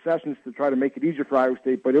made some concessions to try to make it easier for Iowa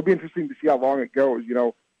State. But it'll be interesting to see how long it goes.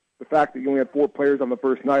 The fact that you only had 4 players on the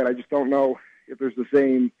first night, I just don't know if there's the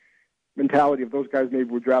same mentality of those guys maybe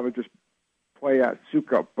would rather just play at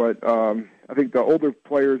Sukup. But I think the older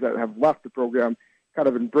players that have left the program kind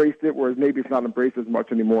of embraced it, whereas maybe it's not embraced as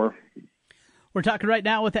much anymore. We're talking right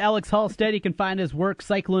now with Alex Halstead. You can find his work,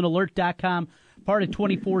 CycloneAlert.com, part of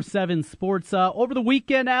 24/7 Sports. Over the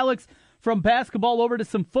weekend, Alex, from basketball over to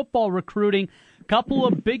some football recruiting, a couple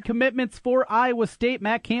of big commitments for Iowa State.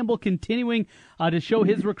 Matt Campbell continuing to show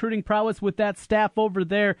his recruiting prowess with that staff over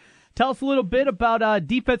there. Tell us a little bit about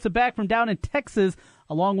defensive back from down in Texas,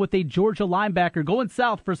 along with a Georgia linebacker going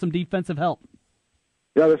south for some defensive help.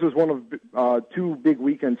 Yeah, this was one of 2 big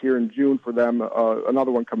weekends here in June for them,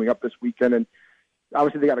 another one coming up this weekend. And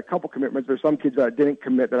obviously they got a couple commitments. There's some kids that didn't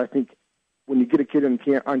commit that I think when you get a kid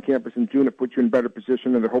on campus in June, it puts you in better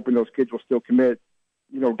position, and they're hoping those kids will still commit,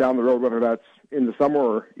 down the road, whether that's in the summer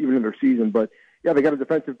or even in their season. But, yeah, they got a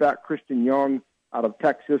defensive back, Christian Young, out of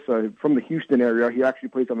Texas, from the Houston area. He actually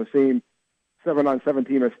plays on the same 7-on-7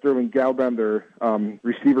 team as Sterling Galban, their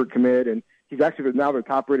receiver commit, and he's actually now the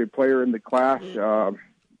top-rated player in the class.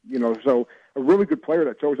 So a really good player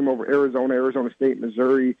that chose him over Arizona State,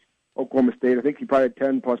 Missouri, Oklahoma State. I think he probably had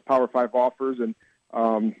 10-plus Power 5 offers, and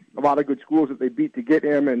a lot of good schools that they beat to get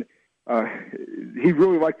him. And he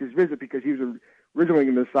really liked his visit because he was originally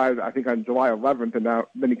going to decide, I think, on July 11th, and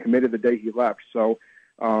then he committed the day he left. So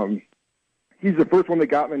he's the first one they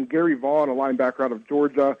got. And then Gary Vaughn, a linebacker out of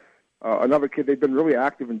Georgia, another kid. They've been really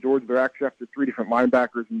active in Georgia. They're actually after 3 different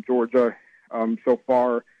linebackers in Georgia so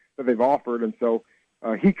far that they've offered. And so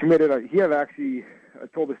he committed. He had actually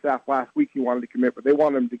told the staff last week he wanted to commit, but they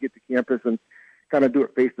wanted him to get to campus and kind of do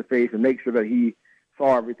it face-to-face and make sure that he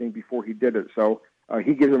saw everything before he did it. So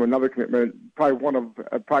he gives him another commitment, probably one of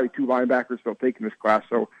 2 linebackers they'll take in this class.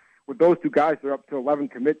 So with those 2 guys, they're up to 11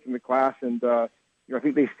 commits in the class, and I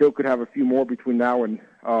think they still could have a few more between now and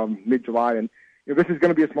mid-July. And this is going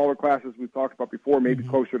to be a smaller class, as we've talked about before, maybe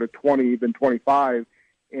closer to 20 than 25.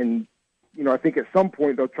 And I think at some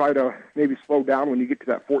point they'll try to maybe slow down when you get to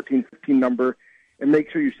that 14, 15 number and make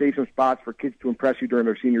sure you save some spots for kids to impress you during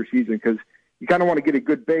their senior season, because you kind of want to get a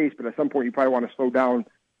good base, but at some point you probably want to slow down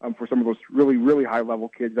for some of those really, really high-level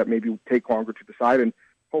kids that maybe take longer to decide, and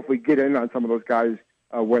hopefully get in on some of those guys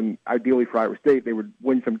when ideally for Iowa State they would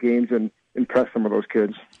win some games and impress some of those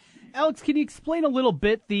kids. Alex, can you explain a little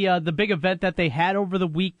bit the big event that they had over the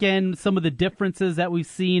weekend, some of the differences that we've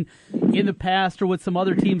seen in the past or what some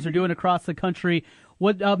other teams are doing across the country?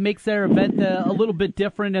 What makes their event a little bit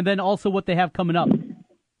different, and then also what they have coming up?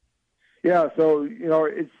 Yeah, so,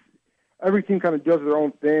 it's every team kind of does their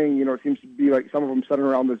own thing. It seems to be like some of them centering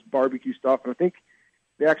around this barbecue stuff. And I think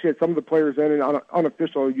they actually had some of the players in, and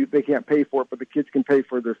unofficial, they can't pay for it, but the kids can pay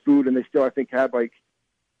for their food. And they still, I think, had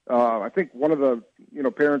I think one of the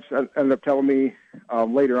parents ended up telling me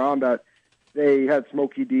later on that they had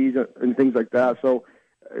Smokey D's and things like that. So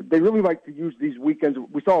they really like to use these weekends.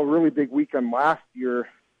 We saw a really big weekend last year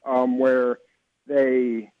where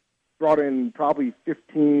they brought in probably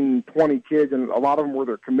 15, 20 kids, and a lot of them were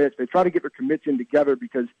their commits. They try to get their commits in together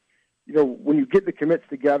because, when you get the commits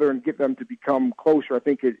together and get them to become closer, I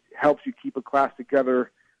think it helps you keep a class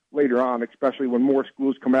together later on, especially when more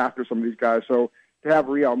schools come after some of these guys. So to have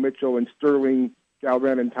Real Mitchell and Sterling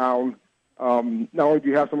Galvan in town, not only do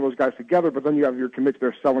you have some of those guys together, but then you have your commits that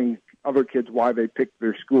are selling other kids why they picked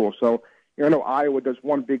their school. So I know Iowa does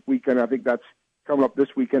one big weekend. I think that's coming up this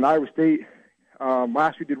weekend. Iowa State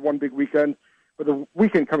last year did one big weekend, but the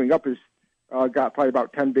weekend coming up is got probably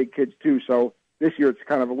about 10 big kids too. So this year it's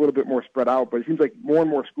kind of a little bit more spread out, but it seems like more and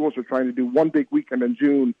more schools are trying to do one big weekend in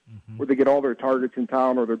June where they get all their targets in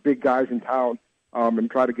town or their big guys in town and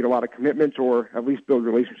try to get a lot of commitments or at least build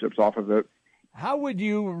relationships off of it. How would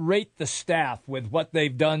you rate the staff with what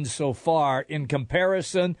they've done so far in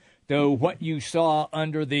comparison to what you saw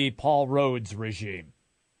under the Paul Rhodes regime?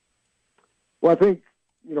 Well, I think,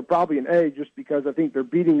 probably an A, just because I think they're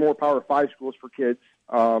beating more Power 5 schools for kids.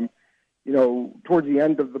 Towards the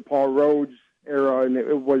end of the Paul Rhodes era, and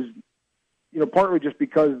it was, partly just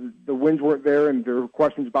because the wins weren't there and there were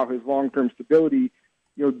questions about his long-term stability.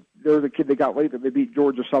 There was a kid they got late that they beat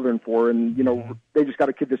Georgia Southern for, and, they just got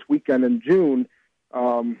a kid this weekend in June,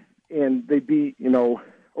 and they beat,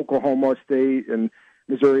 Oklahoma State and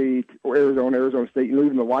Missouri or Arizona State,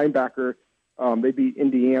 even the linebacker. They beat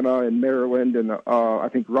Indiana and Maryland and I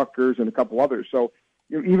think Rutgers and a couple others. So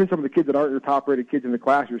even some of the kids that aren't your top-rated kids in the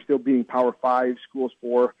class, you're still beating Power 5 schools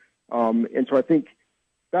for. And so I think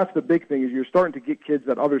that's the big thing is you're starting to get kids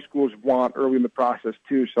that other schools want early in the process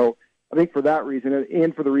too. So I think for that reason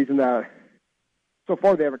and for the reason that so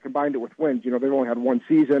far they haven't combined it with wins. They've only had one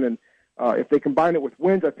season, and if they combine it with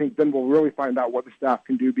wins, I think then we'll really find out what the staff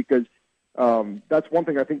can do because that's one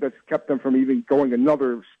thing I think that's kept them from even going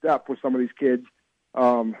another step with some of these kids.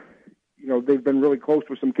 They've been really close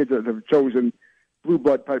with some kids that have chosen blue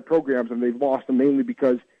blood type programs, and they've lost them mainly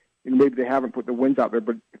because maybe they haven't put the wins out there.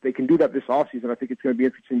 But if they can do that this offseason, I think it's going to be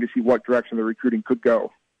interesting to see what direction the recruiting could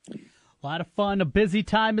go. A lot of fun, a busy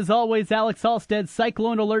time as always. Alex Halstead,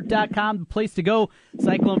 CycloneAlert.com, the place to go.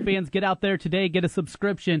 Cyclone fans, get out there today, get a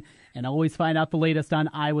subscription, and always find out the latest on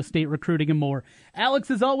Iowa State recruiting and more.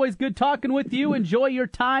 Alex, as always, good talking with you. Enjoy your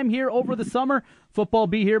time here over the summer. Football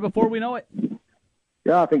be here before we know it.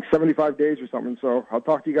 Yeah, I think 75 days or something, so I'll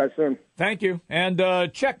talk to you guys soon. Thank you. And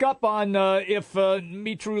check up on if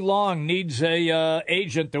Mitru Long needs a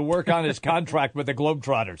agent to work on his contract with the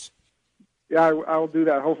Globetrotters. Yeah, I'll do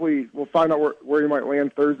that. Hopefully we'll find out where he might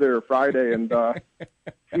land Thursday or Friday and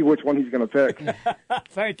see which one he's going to pick.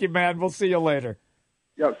 Thank you, man. We'll see you later.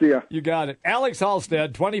 Yeah, see ya. You got it. Alex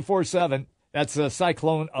Halstead, 24/7. That's a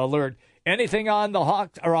Cyclone Alert. Anything on the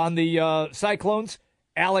Hawks or on the Cyclones,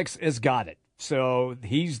 Alex has got it. So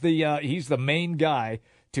he's the main guy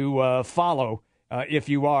to follow if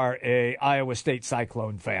you are a Iowa State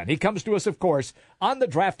Cyclone fan. He comes to us, of course, on the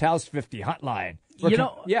Draft House 50 hotline.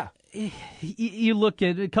 Yeah. You look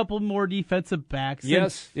at a couple more defensive backs.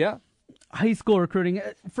 Yes, yeah. High school recruiting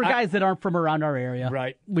for guys that aren't from around our area.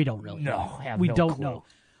 Right. We don't really know. We don't clue. know.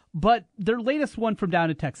 But their latest one from down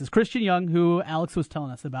in Texas, Christian Young, who Alex was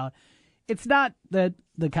telling us about, it's not that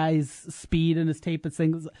the guy's speed and his tape and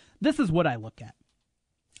things. This is what I look at.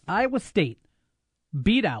 Iowa State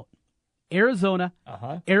beat out Arizona,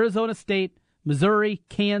 Arizona State, Missouri,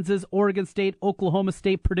 Kansas, Oregon State, Oklahoma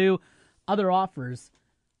State, Purdue, other offers.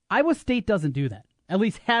 Iowa State doesn't do that. At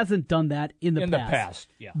least hasn't done that in the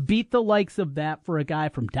past. Yeah. Beat the likes of that for a guy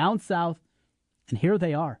from down south, and here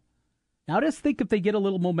they are. Now just think if they get a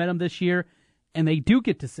little momentum this year, and they do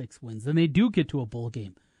get to 6 wins, and they do get to a bowl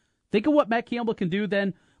game. Think of what Matt Campbell can do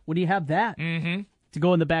then when you have that to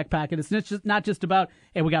go in the back pocket. It's not just about,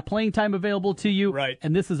 hey, we got playing time available to you, right,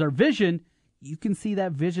 and this is our vision. You can see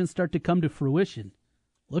that vision start to come to fruition.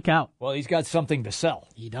 Look out. Well, he's got something to sell.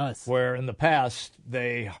 He does. Where in the past,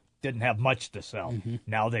 they didn't have much to sell.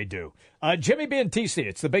 Now they do. Jimmy B and TC,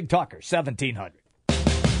 it's the Big Talker, 1700.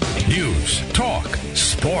 News, talk,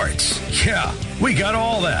 sports. Yeah, we got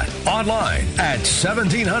all that online at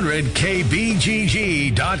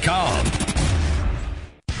 1700kbgg.com.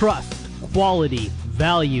 Trust, quality,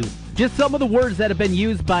 value. Just some of the words that have been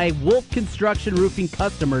used by Wolf Construction Roofing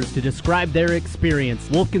customers to describe their experience.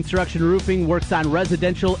 Wolf Construction Roofing works on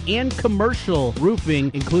residential and commercial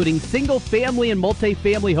roofing, including single-family and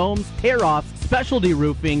multi-family homes, tear-offs, specialty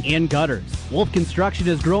roofing, and gutters. Wolf Construction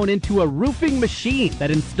has grown into a roofing machine that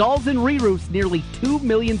installs and re-roofs nearly 2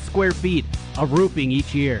 million square feet of roofing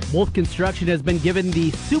each year. Wolf Construction has been given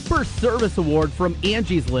the Super Service Award from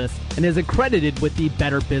Angie's List and is accredited with the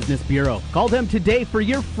Better Business Bureau. Call them today for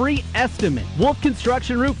your free estimate. Wolf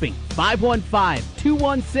Construction Roofing,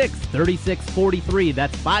 515-216-3643.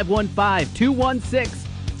 That's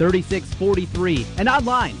 515-216-3643. And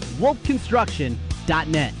online,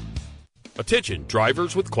 wolfconstruction.net. Attention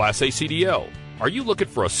drivers with Class A CDL. Are you looking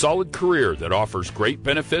for a solid career that offers great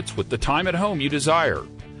benefits with the time at home you desire?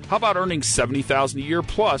 How about earning $70,000 a year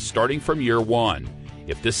plus starting from year one?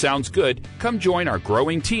 If this sounds good, come join our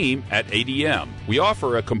growing team at ADM. We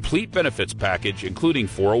offer a complete benefits package including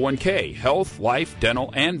 401k, health, life,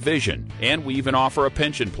 dental, and vision, and we even offer a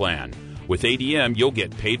pension plan. With ADM, you'll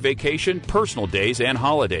get paid vacation, personal days, and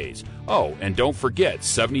holidays. Oh, and don't forget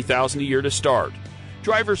 $70,000 a year to start.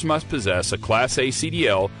 Drivers must possess a Class A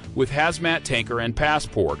CDL with hazmat tanker and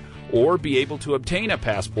passport, or be able to obtain a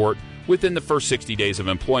passport within the first 60 days of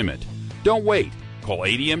employment. Don't wait. Call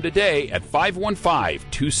ADM today at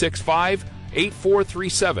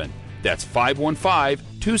 515-265-8437. That's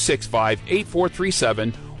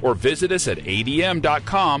 515-265-8437. Or visit us at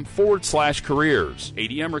adm.com/careers.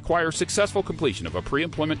 ADM requires successful completion of a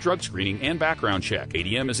pre-employment drug screening and background check.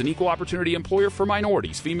 ADM is an equal opportunity employer for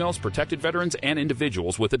minorities, females, protected veterans, and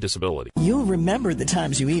individuals with a disability. You'll remember the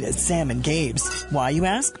times you eat at Sam and Gabe's. Why, you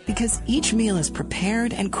ask? Because each meal is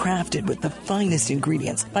prepared and crafted with the finest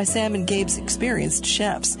ingredients by Sam and Gabe's experienced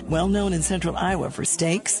chefs, well known in Central Iowa for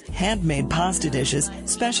steaks, handmade pasta dishes,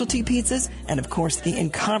 specialty pizzas, and of course the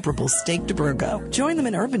incomparable steak de Burgo. Join them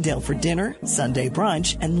in Urbandale for dinner, Sunday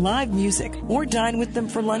brunch, and live music, or dine with them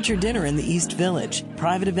for lunch or dinner in the East Village.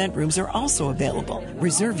 Private event rooms are also available.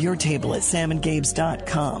 Reserve your table at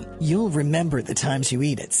samandgabes.com. You'll remember the times you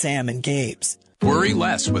eat at Sam and Gabe's. Worry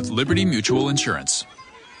less with Liberty Mutual Insurance.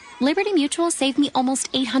 Liberty Mutual saved me almost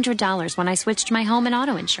 $800 when I switched my home and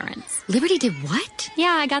auto insurance. Liberty did what?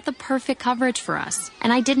 Yeah, I got the perfect coverage for us,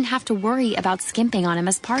 and I didn't have to worry about skimping on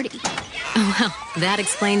Emma's party. Oh, well, that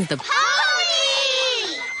explains the...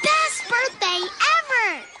 Best birthday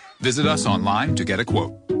ever! Visit us online to get a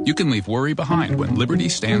quote. You can leave worry behind when Liberty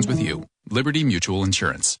stands with you. Liberty Mutual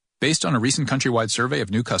Insurance. Based on a recent countrywide survey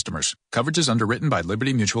of new customers. Coverage is underwritten by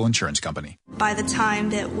Liberty Mutual Insurance Company. By the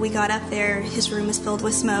time that we got up there, his room was filled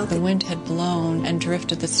with smoke. The wind had blown and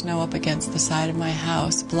drifted the snow up against the side of my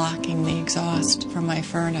house, blocking the exhaust from my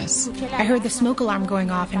furnace. I heard the smoke alarm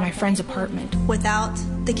going off in my friend's apartment. Without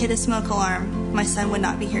the kid's smoke alarm, my son would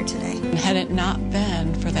not be here today. And had it not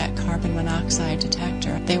been for that carbon monoxide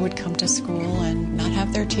detector, they would come to school and not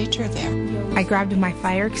have their teacher there. I grabbed my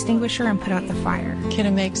fire extinguisher and put out the fire.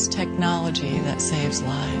 Kidda makes technology that saves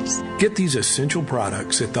lives. Get these essential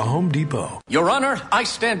products at the Home Depot. Your Honor, I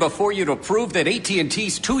stand before you to prove that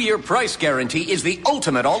AT&T's 2-year price guarantee is the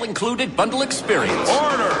ultimate all-included bundle experience.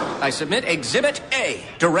 Order! I submit Exhibit A,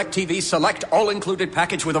 DirecTV Select all-included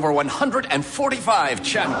package with over 145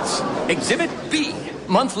 channels. Exhibit B,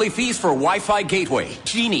 monthly fees for Wi-Fi gateway,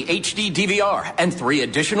 Genie HD DVR, and 3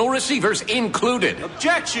 additional receivers included.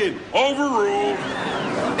 Objection! Overruled.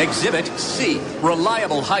 Exhibit C,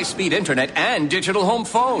 reliable high-speed internet and digital home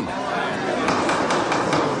phone.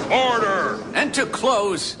 Order! And to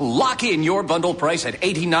close, lock in your bundle price at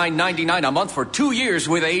 $89.99 a month for 2 years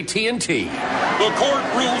with AT&T. The court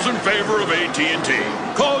rules in favor of AT&T.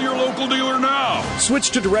 Call your local dealer now.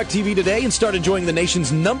 Switch to DirecTV today and start enjoying the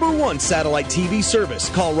nation's #1 satellite TV service.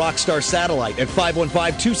 Call Rockstar Satellite at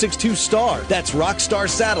 515-262-STAR. That's Rockstar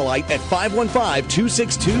Satellite at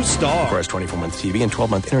 515-262-STAR. Requires 24-month TV and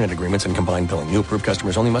 12-month internet agreements and combined billing. New approved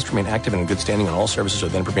customers only must remain active and in good standing on all services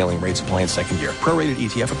with then prevailing rates apply in second year. Prorated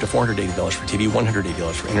ETF up to $480 for TV,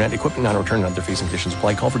 $180 for internet, equipment non-return, and other fees and conditions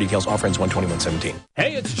apply. Call for details. Offer ends 1/21/17.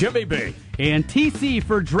 Hey, it's Jimmy B. And TC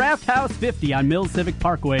for Draft House 50 on Mills Civic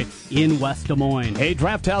Parkway in West Des Moines. Hey,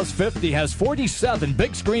 Draft House 50 has 47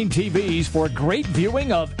 big screen TVs for great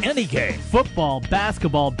viewing of any game. Football,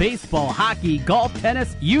 basketball, baseball, hockey, golf,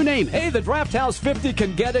 tennis, you name it. Hey, the Draft House 50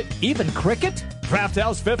 can get it, even cricket. Draft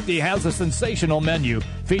House 50 has a sensational menu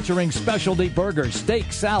featuring specialty burgers,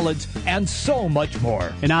 steaks, salads, and so much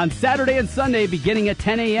more. And on Saturday and Sunday, beginning at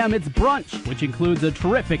 10 a.m., it's brunch, which includes a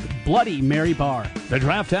terrific Bloody Mary bar. The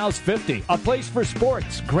Draft House 50, a place for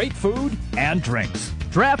sports, great food, and drinks.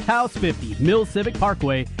 Draft House 50, Mill Civic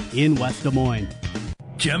Parkway in West Des Moines.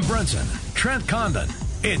 Jim Brunson, Trent Condon.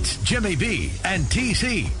 It's Jimmy B and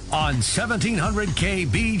TC on 1700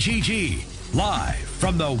 KBGG. Live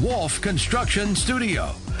from the Wolf Construction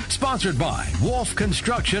Studio. Sponsored by Wolf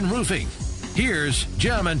Construction Roofing. Here's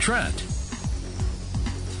Jim and Trent.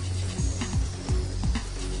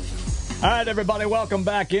 All right, everybody, welcome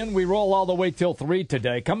back in. We roll all the way till 3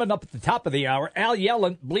 today. Coming up at the top of the hour, Al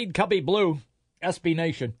Yellen, Bleed Cubby Blue, SB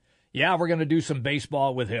Nation. Yeah, we're going to do some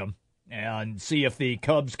baseball with him and see if the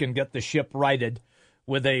Cubs can get the ship righted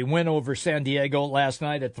with a win over San Diego last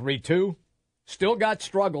night at 3-2. Still got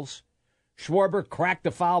struggles. Schwarber cracked the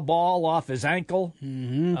foul ball off his ankle.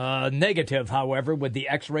 Mm-hmm. Negative, however, with the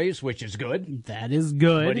x-rays, which is good. That is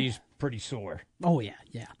good. But he's pretty sore. Oh, yeah.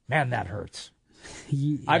 Man, that hurts.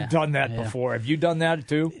 Yeah, I've done that before. Have you done that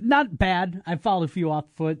too? Not bad. I fouled a few off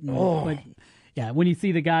the foot. But yeah, when you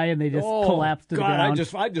see the guy and they just collapse to the ground.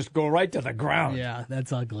 I just go right to the ground. Yeah,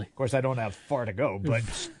 that's ugly. Of course, I don't have far to go, but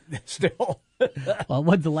still. Well,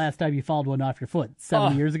 when's the last time you fouled one off your foot?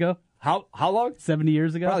 70 years ago? How long? 70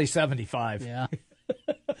 years ago? Probably 75. Yeah.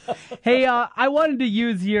 Hey, I wanted to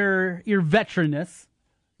use your veteranness.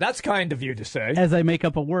 That's kind of you to say. As I make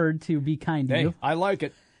up a word to be kind to you. I like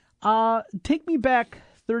it. Take me back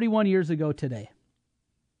 31 years ago today.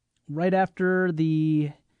 Right after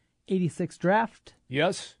the 86 draft.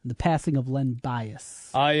 Yes. The passing of Len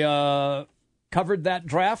Bias. I covered that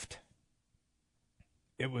draft.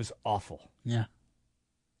 It was awful. Yeah.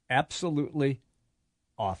 Absolutely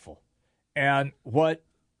awful. And what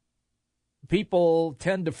people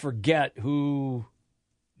tend to forget who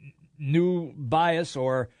knew Bias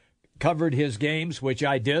or covered his games, which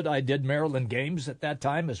I did Maryland games at that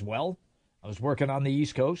time as well. I was working on the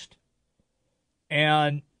East Coast.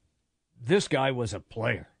 And this guy was a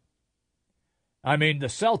player. I mean, the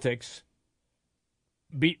Celtics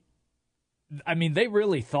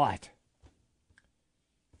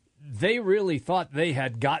they really thought they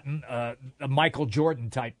had gotten a Michael Jordan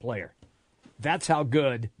type player. That's how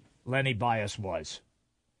good Lenny Bias was.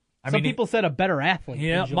 Some people said a better athlete.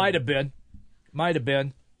 Yeah, might have been.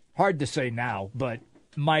 Hard to say now, but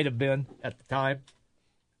might have been at the time.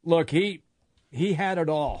 Look, he had it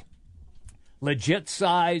all. Legit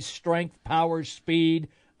size, strength, power, speed,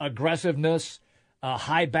 aggressiveness,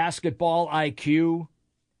 high basketball IQ.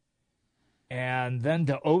 And then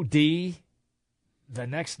to OD the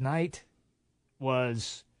next night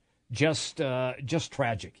was just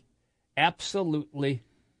tragic. Absolutely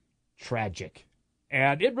tragic.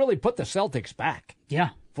 And it really put the Celtics back.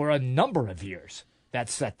 Yeah. For a number of years. That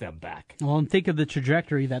set them back. Well, and think of the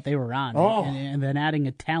trajectory that they were on. Oh. And then adding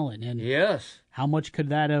a talent. And yes. How much could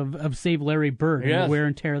that have saved Larry Bird and the wear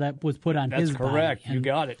and tear that was put on his body? That's correct. You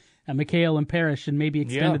got it. And McHale and Parrish and maybe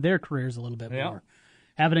extended their careers a little bit more.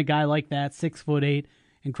 Having a guy like that, 6'8",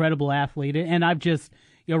 incredible athlete. And I've just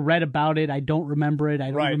read about it. I don't remember it.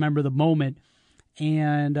 I don't remember the moment.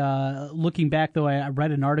 And looking back, though, I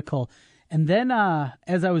read an article. And then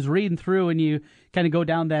as I was reading through, and you kind of go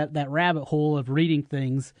down that rabbit hole of reading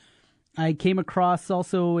things, I came across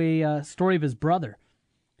also a story of his brother,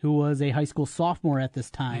 who was a high school sophomore at this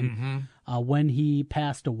time. Mm-hmm. When he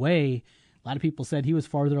passed away, a lot of people said he was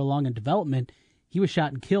farther along in development. He was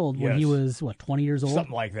shot and killed when he was, 20 years old?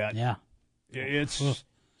 Something like that. Yeah. It's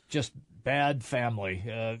just bad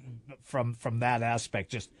family from that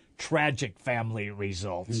aspect, just tragic family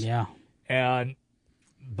results. Yeah. And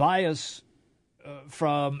Bias,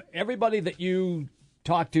 from everybody that you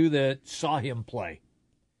talked to that saw him play,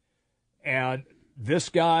 and this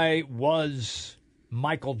guy was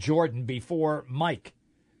Michael Jordan before Mike.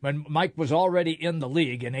 When Mike was already in the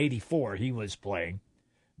league in '84, he was playing,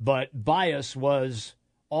 but Bias was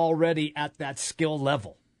already at that skill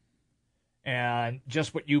level. And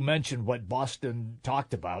just what you mentioned, what Boston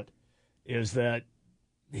talked about, is that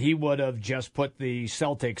he would have just put the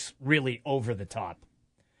Celtics really over the top.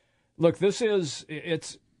 Look, it's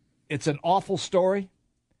an awful story.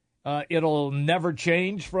 It'll never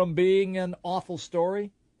change from being an awful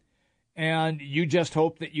story. And you just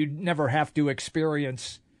hope that you never have to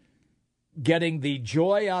experience getting the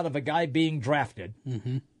joy out of a guy being drafted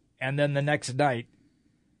and then the next night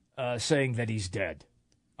saying that he's dead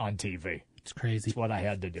on TV. It's crazy. It's what I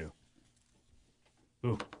had to do.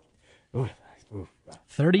 Ooh.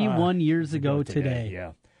 31 years ago today.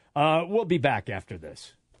 Yeah. We'll be back after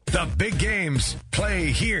this. The big games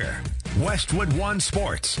play here. Westwood One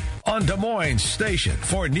Sports on Des Moines Station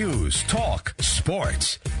for news, talk,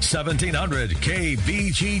 sports. 1700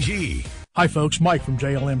 KBGG. Hi folks, Mike from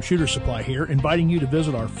JLM Shooter Supply here, inviting you to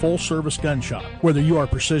visit our full-service gun shop. Whether you are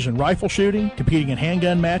precision rifle shooting, competing in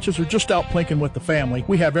handgun matches, or just out plinking with the family,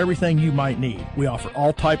 we have everything you might need. We offer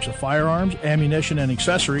all types of firearms, ammunition, and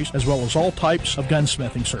accessories, as well as all types of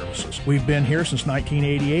gunsmithing services. We've been here since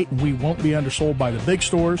 1988, and we won't be undersold by the big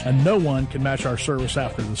stores, and no one can match our service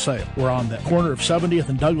after the sale. We're on the corner of 70th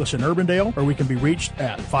and Douglas in Urbandale, or we can be reached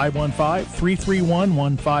at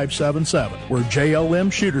 515-331-1577. We're JLM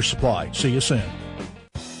Shooter Supply. See you soon.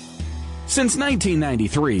 Since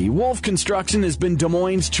 1993, Wolf Construction has been Des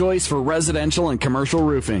Moines' choice for residential and commercial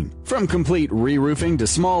roofing. From complete re-roofing to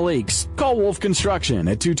small leaks, call Wolf Construction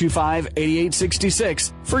at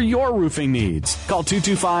 225-8866 for your roofing needs. Call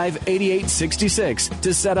 225-8866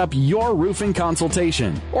 to set up your roofing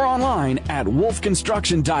consultation or online at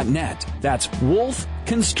wolfconstruction.net. That's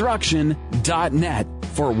wolfconstruction.net.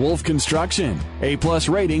 for Wolf Construction. A+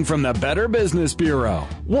 rating from the Better Business Bureau.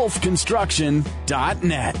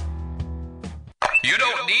 wolfconstruction.net. You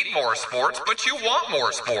don't need more sports, but you want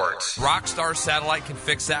more sports. Rockstar Satellite can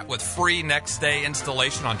fix that with free next-day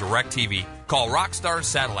installation on DirecTV. Call Rockstar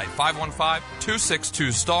Satellite,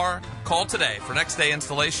 515-262-STAR. Call today for next-day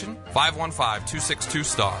installation,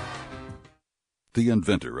 515-262-STAR. The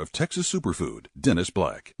inventor of Texas Superfood, Dennis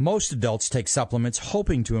Black. Most adults take supplements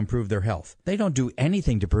hoping to improve their health. They don't do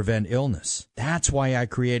anything to prevent illness. That's why I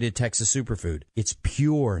created Texas Superfood. It's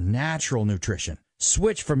pure, natural nutrition.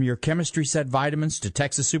 Switch from your chemistry set vitamins to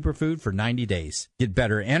Texas Superfood for 90 days. Get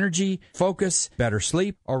better energy, focus, better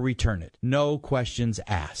sleep, or return it. No questions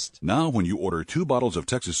asked. Now when you order 2 bottles of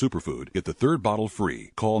Texas Superfood, get the 3rd bottle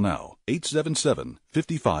free. Call now,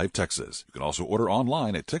 877-55-TEXAS. You can also order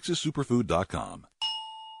online at TexasSuperfood.com.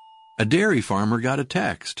 A dairy farmer got a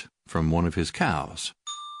text from one of his cows.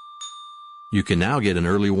 You can now get an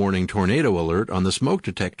early warning tornado alert on the smoke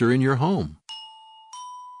detector in your home.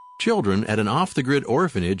 Children at an off-the-grid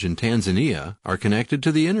orphanage in Tanzania are connected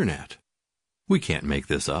to the internet. We can't make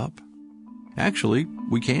this up. Actually,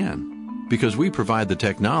 we can, because we provide the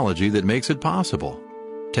technology that makes it possible.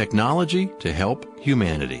 Technology to help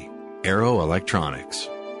humanity. Arrow Electronics.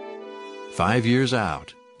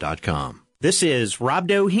 5yearsout.com. This is Rob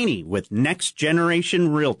Doheny with Next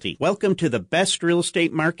Generation Realty. Welcome to the best real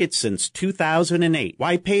estate market since 2008.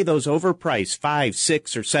 Why pay those overpriced 5,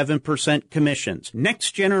 6, or 7% commissions?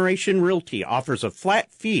 Next Generation Realty offers a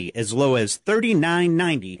flat fee as low as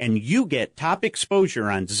 $39.90, and you get top exposure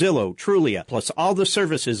on Zillow, Trulia, plus all the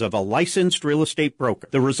services of a licensed real estate broker.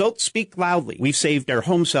 The results speak loudly. We've saved our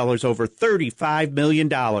home sellers over $35 million.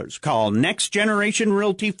 Call Next Generation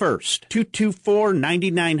Realty first.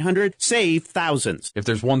 224-9900. Save thousands. If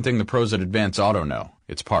there's one thing the pros at Advance Auto know,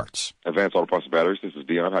 it's parts. Advance Auto Parts and Batteries, this is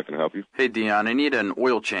Dion. How can I help you? Hey, Dion, I need an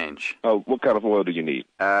oil change. What kind of oil do you need?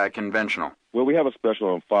 Conventional. Well, we have a special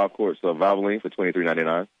on 5 quarts of Valvoline for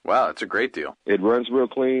 $23.99. Wow, that's a great deal. It runs real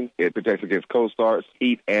clean. It protects against cold starts,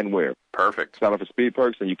 heat, and wear. Perfect. Sign up for Speed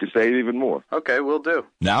Perks, and you can save even more. Okay, will do.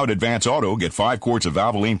 Now at Advance Auto, get 5 quarts of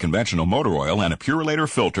Valvoline conventional motor oil and a Purolator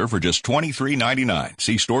filter for just $23.99.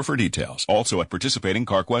 See store for details. Also at participating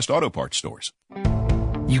CarQuest Auto Parts stores.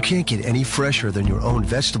 You can't get any fresher than your own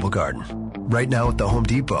vegetable garden. Right now at the Home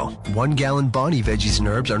Depot, 1 gallon Bonnie veggies and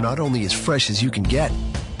herbs are not only as fresh as you can get,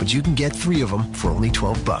 but you can get 3 of them for only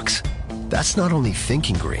 $12. That's not only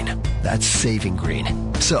thinking green, that's saving green.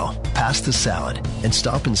 So, pass the salad and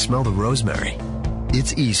stop and smell the rosemary.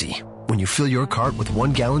 It's easy when you fill your cart with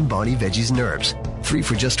 1 gallon Bonnie veggies and herbs. 3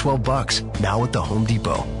 for just $12. Now at the Home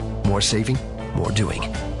Depot. More saving, more doing.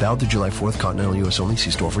 Valid through July 4th, Continental U.S. only.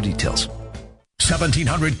 See store for details.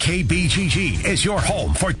 1700 KBGG is your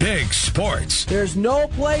home for big sports. There's no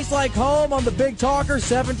place like home on the Big Talker,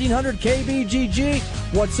 1700 KBGG.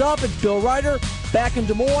 What's up? It's Bill Ryder, back in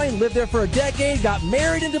Des Moines, lived there for a decade, got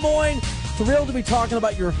married in Des Moines. Thrilled to be talking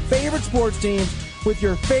about your favorite sports teams with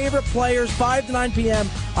your favorite players, 5 to 9 p.m.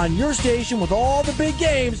 on your station with all the big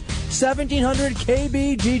games, 1700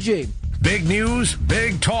 KBGG. Big news,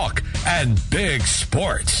 big talk, and big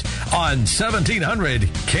sports on 1700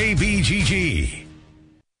 KBGG.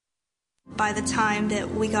 By the time that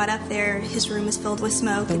we got up there, his room was filled with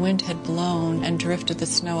smoke. The wind had blown and drifted the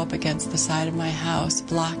snow up against the side of my house,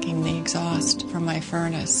 blocking the exhaust from my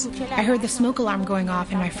furnace. I heard the smoke alarm going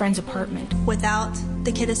off in my friend's apartment. Without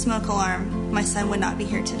the kid's smoke alarm, my son would not be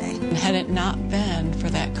here today. And had it not been for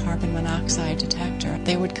that carbon monoxide detector,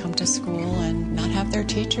 they would come to school and not have their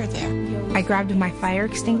teacher there. I grabbed my fire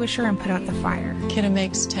extinguisher and put out the fire. Kidda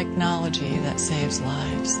makes technology that saves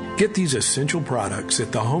lives. Get these essential products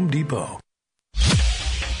at the Home Depot.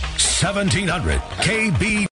 1700 KB